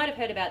 You might have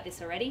heard about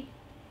this already.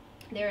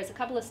 There is a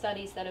couple of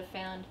studies that have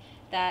found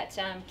that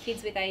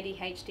kids with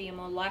ADHD are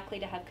more likely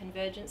to have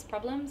convergence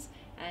problems,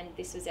 and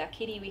this was our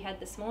kiddie we had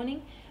this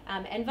morning,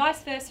 and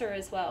vice versa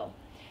as well.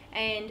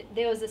 And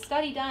there was a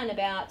study done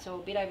about, a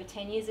bit over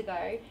 10 years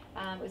ago,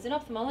 it was an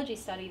ophthalmology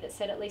study that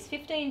said at least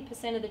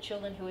 15% of the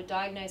children who were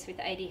diagnosed with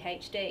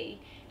ADHD,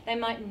 they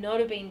might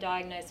not have been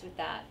diagnosed with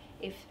that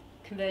if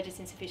convergence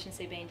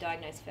insufficiency had been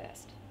diagnosed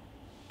first.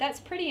 That's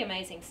pretty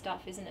amazing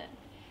stuff, isn't it?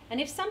 And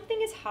if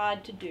something is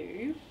hard to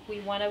do, we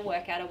want to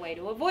work out a way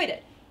to avoid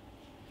it.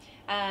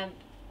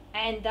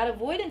 And that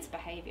avoidance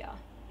behaviour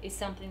is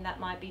something that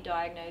might be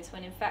diagnosed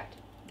when in fact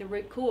the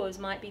root cause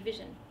might be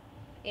vision.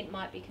 It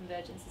might be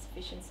convergence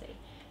insufficiency.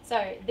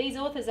 So these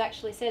authors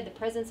actually said the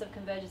presence of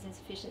convergence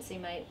insufficiency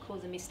may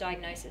cause a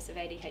misdiagnosis of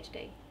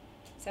ADHD.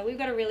 So we've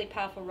got a really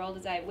powerful role to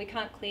play.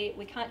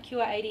 We can't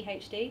cure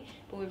ADHD,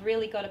 but we've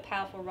really got a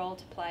powerful role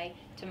to play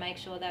to make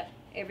sure that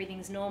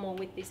everything's normal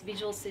with this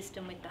visual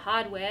system, with the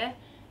hardware,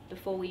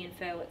 before we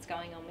infer what's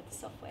going on with the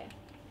software.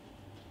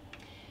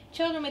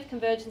 Children with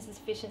convergence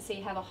insufficiency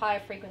have a higher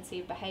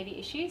frequency of behaviour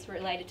issues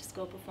related to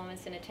school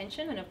performance and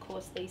attention, and of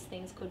course these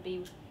things could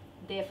be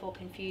therefore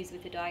confused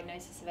with the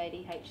diagnosis of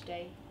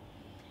ADHD.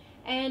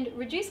 And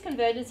reduced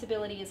convergence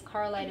ability is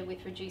correlated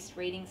with reduced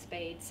reading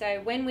speed.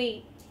 So when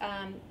we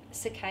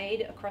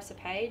saccade across a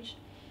page,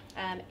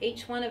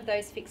 each one of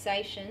those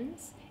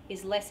fixations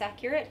is less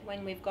accurate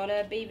when we've got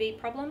a BV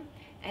problem,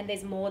 and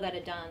there's more that are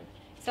done.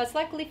 So it's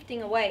like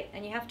lifting a weight,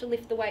 and you have to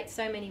lift the weight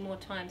so many more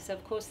times. So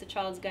of course the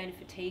child's going to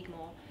fatigue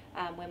more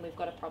when we've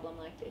got a problem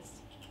like this.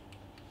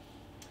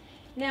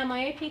 Now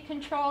myopia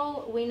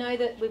control, we know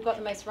that we've got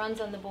the most runs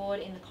on the board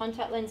in the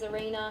contact lens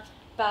arena,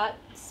 but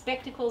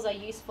spectacles are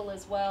useful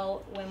as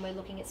well when we're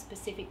looking at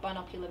specific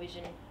binocular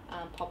vision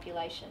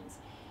populations.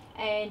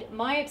 And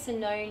myopes are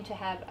known to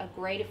have a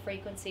greater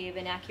frequency of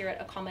inaccurate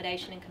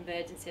accommodation and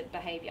convergence of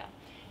behaviour.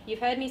 You've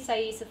heard me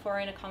say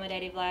esophorian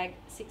accommodative lag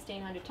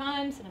 1,600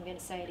 times, and I'm going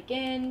to say it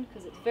again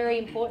because it's very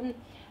important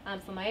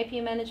for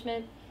myopia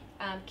management.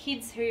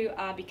 Kids who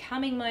are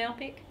becoming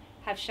myopic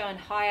have shown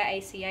higher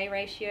ACA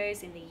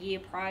ratios in the year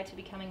prior to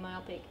becoming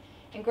myopic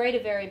and greater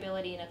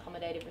variability in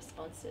accommodative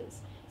responses.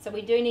 So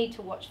we do need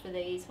to watch for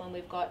these when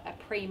we've got a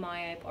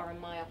pre-myope or a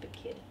myopic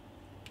kid.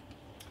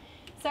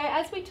 So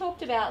as we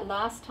talked about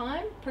last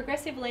time,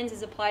 progressive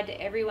lenses applied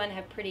to everyone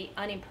have pretty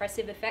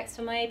unimpressive effects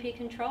for myopia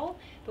control,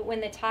 but when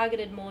they're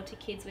targeted more to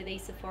kids with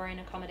esophorian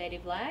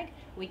accommodative lag,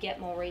 we get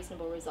more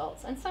reasonable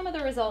results. And some of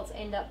the results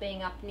end up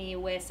being up near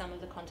where some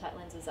of the contact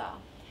lenses are.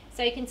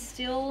 So you can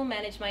still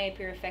manage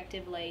myopia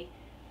effectively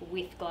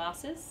with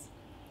glasses.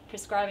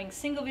 Prescribing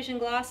single vision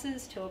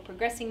glasses to a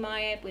progressing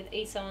myope with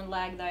ESO and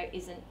lag though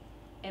isn't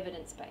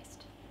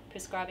evidence-based.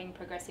 Prescribing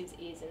progressives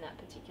is in that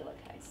particular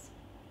case.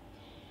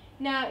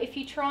 Now, if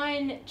you try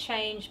and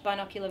change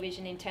binocular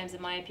vision in terms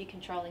of myopia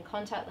control in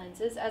contact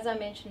lenses, as I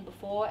mentioned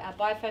before, our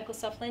bifocal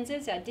soft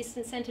lenses, our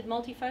distance-centered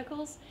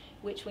multifocals,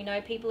 which we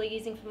know people are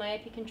using for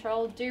myopia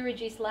control, do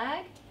reduce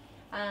lag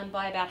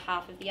by about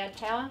half of the ad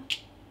power.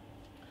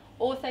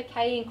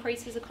 Ortho-K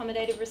increases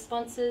accommodative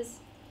responses,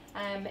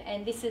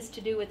 and this is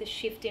to do with a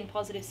shift in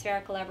positive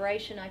spherical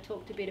aberration. I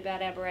talked a bit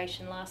about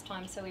aberration last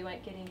time, so we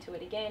won't get into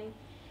it again.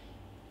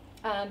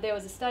 There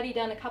was a study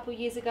done a couple of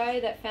years ago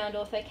that found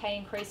Ortho-K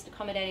increased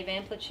accommodative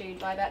amplitude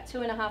by about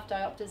 2.5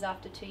 diopters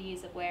after 2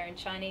 years of wear in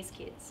Chinese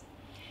kids.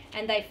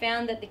 And they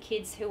found that the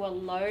kids who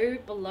were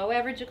below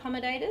average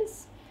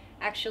accommodators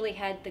actually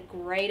had the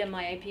greater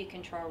myopia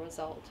control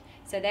result.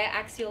 So their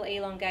axial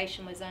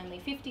elongation was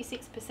only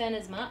 56%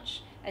 as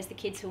much as the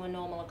kids who were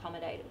normal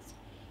accommodators.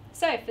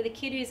 So for the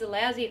kid who's a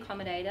lousy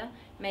accommodator,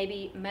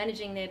 maybe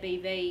managing their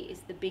BV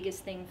is the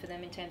biggest thing for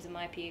them in terms of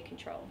myopia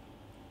control.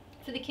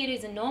 For the kid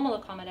who's a normal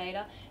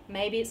accommodator,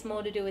 maybe it's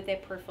more to do with their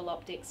peripheral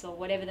optics or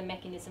whatever the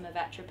mechanism of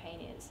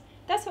atropine is.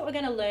 That's what we're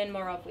going to learn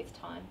more of with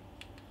time.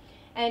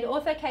 And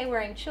Ortho-K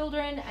wearing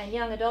children and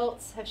young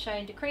adults have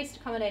shown decreased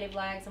accommodative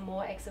lags and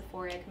more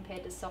exophoria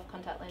compared to soft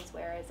contact lens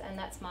wearers, and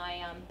that's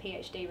my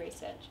PhD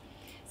research.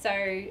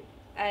 So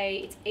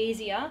it's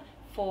easier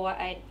for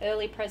an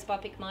early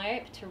presbyopic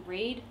myope to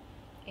read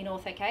in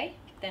Ortho-K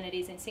than it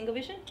is in single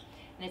vision,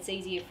 and it's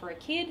easier for a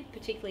kid,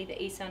 particularly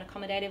the ESO and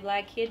accommodative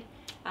lag kid.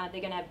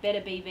 They're going to have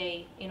better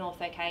BV in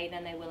Ortho-K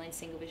than they will in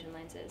single vision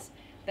lenses.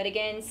 But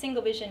again,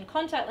 single vision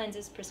contact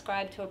lenses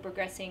prescribed to a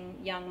progressing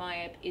young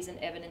myope isn't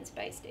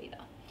evidence-based either.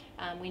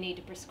 We need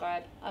to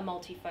prescribe a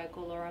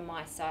multifocal or a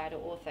MySight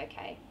or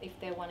Ortho-K if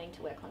they're wanting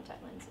to wear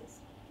contact lenses.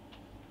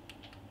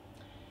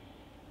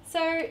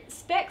 So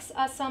specs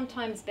are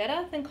sometimes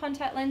better than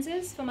contact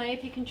lenses for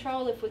myopia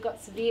control. If we've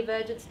got severe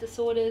vergence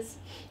disorders,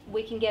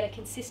 we can get a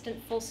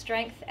consistent full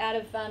strength out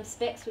of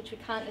specs, which we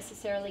can't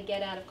necessarily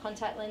get out of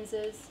contact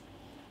lenses.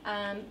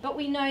 But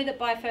we know that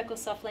bifocal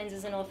soft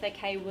lenses and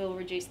Ortho-K will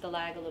reduce the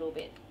lag a little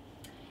bit.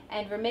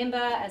 And remember,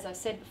 as I've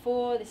said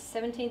before, this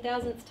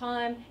 17,000th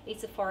time,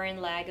 esophorian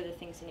lag are the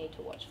things you need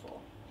to watch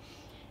for.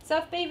 So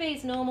if BV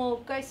is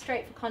normal, go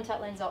straight for contact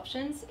lens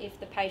options if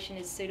the patient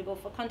is suitable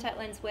for contact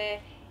lens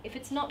wear. If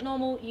it's not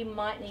normal, you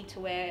might need to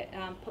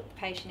put the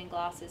patient in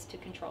glasses to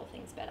control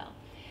things better.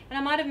 And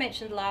I might have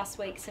mentioned last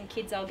week some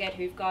kids I'll get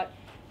who've got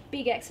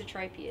big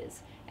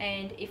exotropias.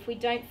 And if we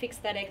don't fix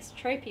that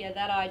exotropia,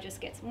 that eye just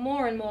gets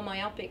more and more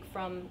myopic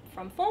from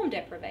form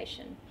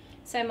deprivation.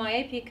 So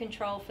myopia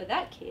control for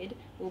that kid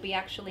will be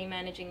actually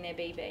managing their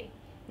BV,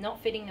 not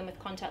fitting them with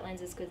contact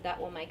lenses because that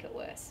will make it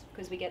worse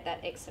because we get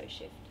that exo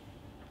shift.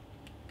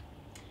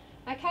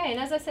 Okay, and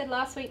as I said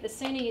last week, the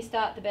sooner you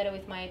start, the better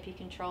with myopia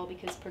control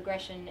because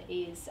progression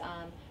is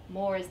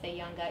more as they're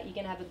younger. You're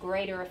going to have a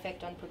greater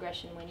effect on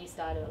progression when you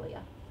start earlier.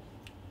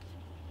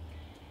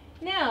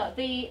 Now,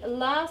 the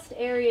last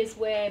areas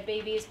where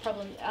BV's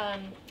problem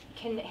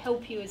can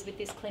help you is with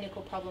this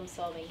clinical problem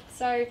solving.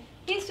 So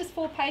here's just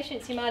 4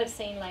 patients you might have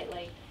seen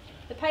lately.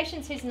 The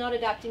patients who's not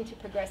adapting to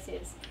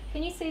progressives.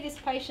 Can you see this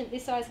patient,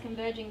 this eye's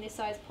converging, this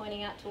eye's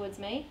pointing out towards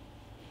me?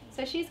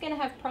 So she's going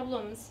to have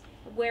problems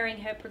wearing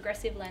her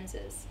progressive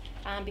lenses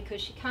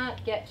because she's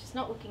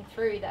not looking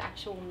through the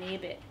actual near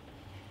bit.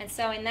 And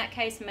so in that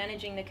case,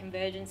 managing the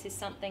convergence is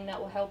something that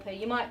will help her.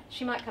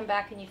 She might come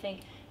back and you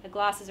think, the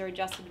glasses are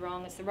adjusted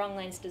wrong, it's the wrong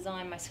lens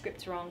design, my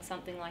script's wrong,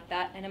 something like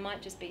that, and it might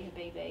just be her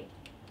BV.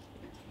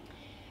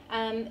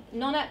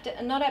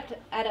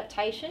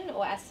 Non-adaptation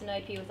or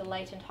asthenopia with a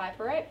latent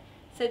hyperope.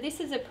 So this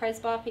is a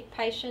presbyopic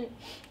patient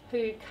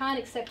who can't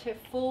accept her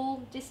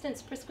full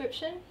distance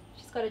prescription.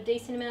 She's got a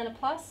decent amount of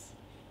plus,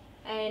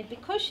 and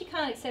because she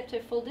can't accept her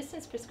full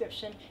distance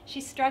prescription,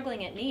 she's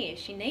struggling at near.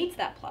 She needs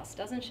that plus,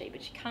 doesn't she?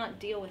 But she can't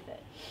deal with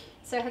it.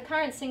 So her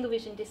current single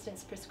vision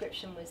distance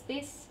prescription was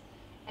this.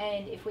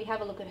 And if we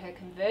have a look at her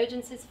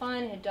convergence is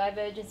fine, her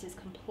divergence is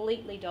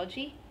completely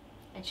dodgy,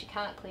 and she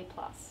can't clear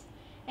plus.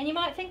 And you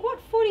might think, what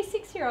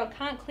 46-year-old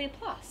can't clear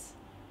plus?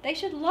 They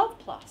should love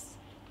plus.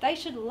 they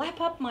should lap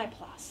up my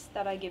plus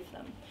that I give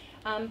them.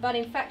 But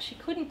in fact, she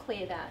couldn't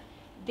clear that.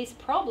 This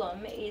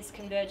problem is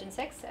convergence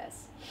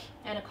excess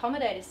and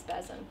accommodative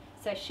spasm.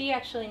 So she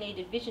actually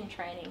needed vision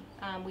training.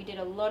 We did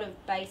a lot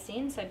of base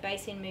in. So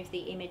base in moves the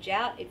image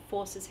out. It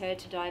forces her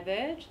to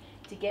diverge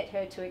to get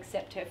her to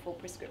accept her full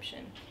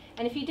prescription.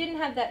 And if you didn't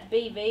have that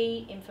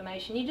BV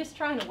information, you're just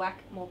trying to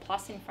whack more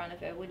plus in front of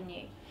her, wouldn't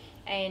you?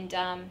 And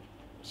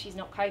she's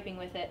not coping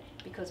with it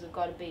because we've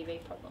got a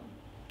BV problem.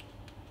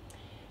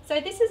 So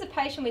this is a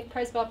patient with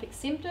presbyopic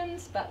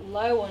symptoms, but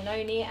low or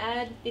no near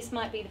ad. This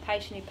might be the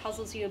patient who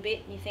puzzles you a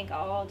bit and you think,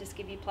 oh, I'll just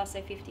give you plus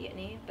A50 at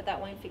near, but that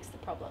won't fix the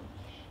problem.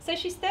 So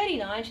she's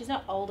 39, she's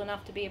not old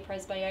enough to be a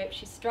presbyope,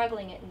 she's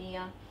struggling at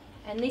near,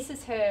 and this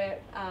is her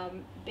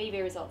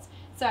BV results.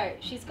 So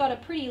she's got a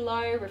pretty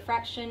low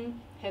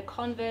refraction, her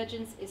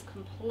convergence is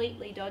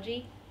completely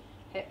dodgy,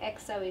 her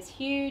exo is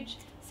huge,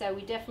 so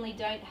we definitely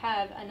don't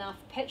have enough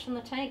petrol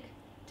in the tank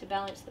to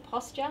balance the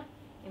posture.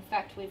 In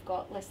fact, we've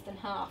got less than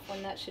half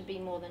when that should be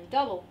more than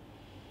double.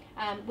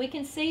 We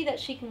can see that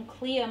she can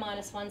clear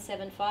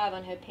 -175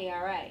 on her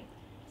PRA.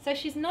 So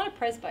she's not a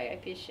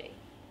presbyope, is she?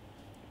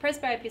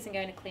 Presbyope isn't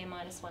going to clear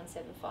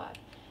 -175.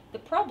 The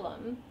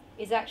problem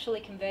is actually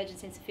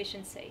convergence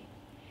insufficiency.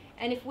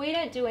 And if we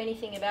don't do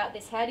anything about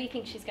this, how do you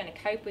think she's going to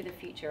cope with a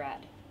future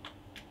ad?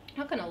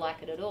 Not going to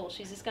like it at all.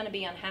 She's just going to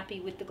be unhappy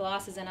with the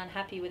glasses and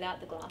unhappy without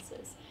the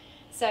glasses.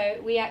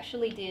 So we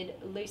actually did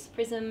loose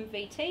prism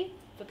VT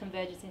for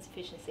convergence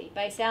insufficiency.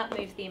 Base out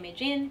moves the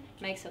image in,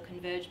 makes her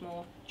converge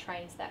more,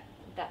 trains that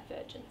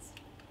vergence.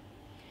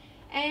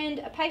 And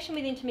a patient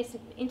with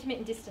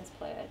intermittent distance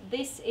blur.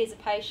 This is a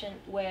patient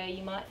where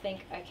you might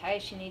think, okay,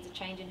 she needs a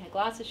change in her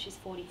glasses, she's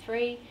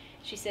 43.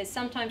 She says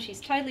sometimes she's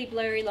totally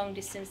blurry long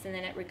distance and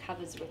then it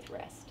recovers with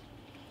rest.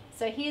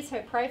 So here's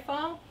her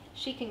profile.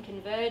 She can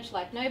converge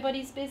like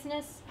nobody's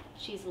business.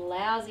 She's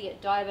lousy at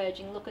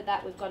diverging. Look at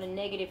that, we've got a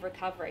negative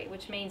recovery,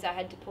 which means I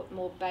had to put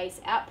more base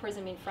out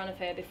prism in front of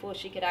her before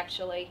she could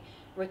actually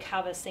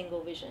recover single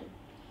vision.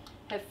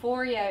 Her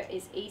forio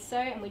is ESO,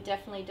 and we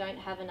definitely don't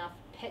have enough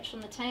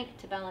petrol in the tank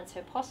to balance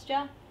her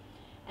posture.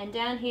 And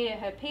down here,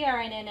 her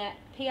PRA and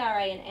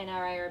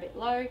NRA are a bit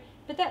low,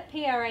 but that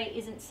PRA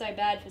isn't so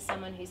bad for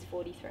someone who's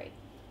 43.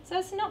 So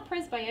it's not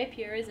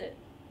presbyopia, is it?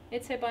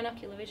 It's her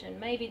binocular vision.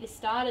 Maybe this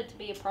started to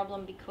be a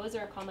problem because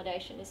her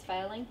accommodation is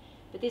failing,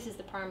 but this is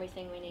the primary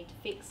thing we need to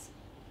fix.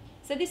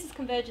 So this is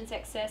convergence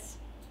excess,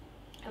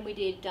 and we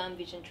did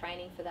vision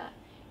training for that.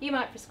 You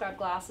might prescribe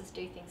glasses,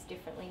 do things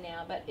differently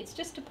now, but it's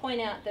just to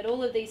point out that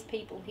all of these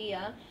people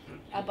here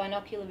are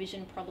binocular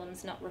vision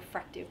problems, not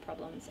refractive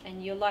problems,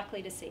 and you're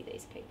likely to see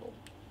these people.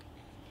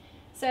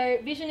 So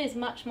vision is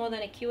much more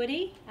than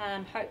acuity.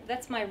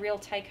 That's my real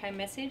take-home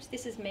message.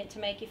 This is meant to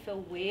make you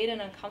feel weird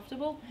and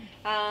uncomfortable,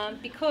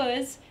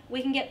 because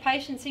we can get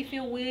patients who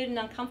feel weird and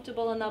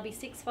uncomfortable and they'll be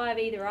 6'5"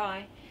 either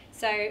eye.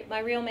 So my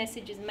real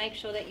message is make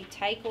sure that you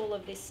take all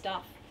of this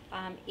stuff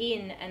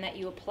in and that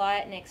you apply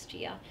it next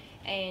year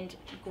and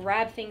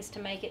grab things to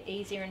make it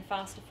easier and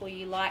faster for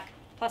you, like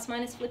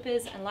plus-minus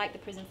flippers and like the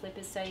prism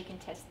flippers, so you can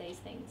test these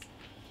things.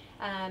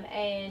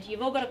 And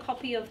you've all got a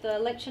copy of the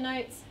lecture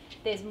notes.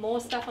 There's more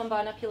stuff on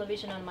binocular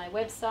vision on my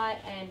website,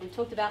 and we've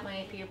talked about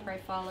myopia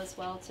profile as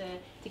well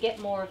to get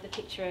more of the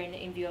picture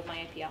in view of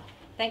myopia.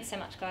 Thanks so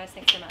much, guys.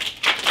 Thanks so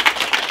much.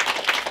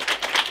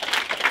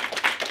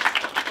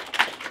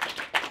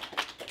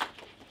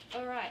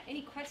 All right,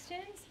 any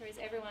questions, or is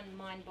everyone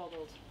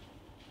mind-boggled?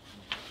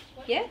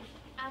 Yeah?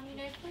 You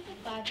know, for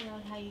the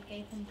 5-year-old, how you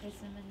gave him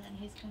prism and then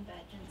his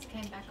convergence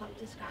came back up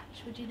to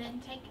scratch, would you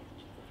then take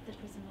the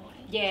prism away?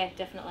 Yeah,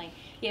 definitely.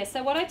 Yeah,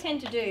 so what I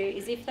tend to do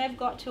is if they've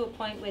got to a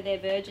point where their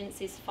vergence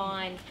is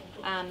fine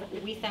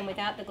with and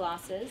without the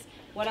glasses,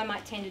 what I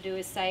might tend to do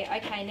is say,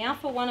 okay, now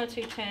for 1 or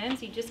 2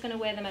 terms, you're just going to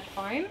wear them at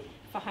home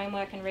for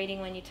homework and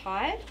reading when you're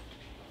tired,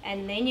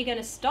 and then you're going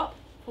to stop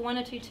for 1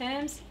 or 2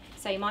 terms.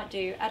 So you might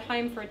do at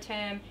home for a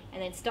term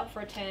and then stop for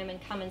a term and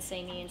come and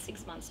see me in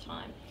 6 months'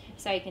 time,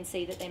 so you can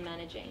see that they're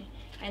managing.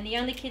 And the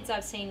only kids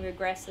I've seen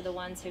regress are the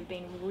ones who've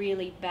been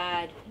really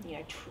bad, you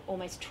know,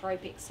 almost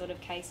tropic sort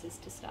of cases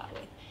to start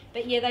with.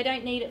 But yeah, they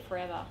don't need it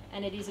forever,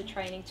 and it is a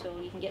training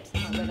tool. You can get to the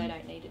point where they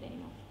don't need it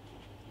anymore.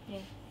 Yeah.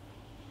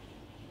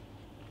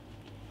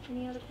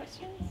 Any other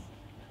questions?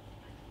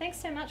 Thanks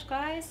so much,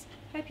 guys.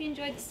 Hope you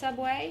enjoyed the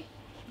subway.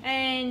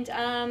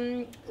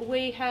 And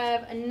we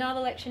have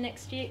another lecture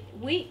next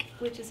week,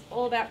 which is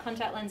all about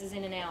contact lenses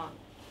in an hour.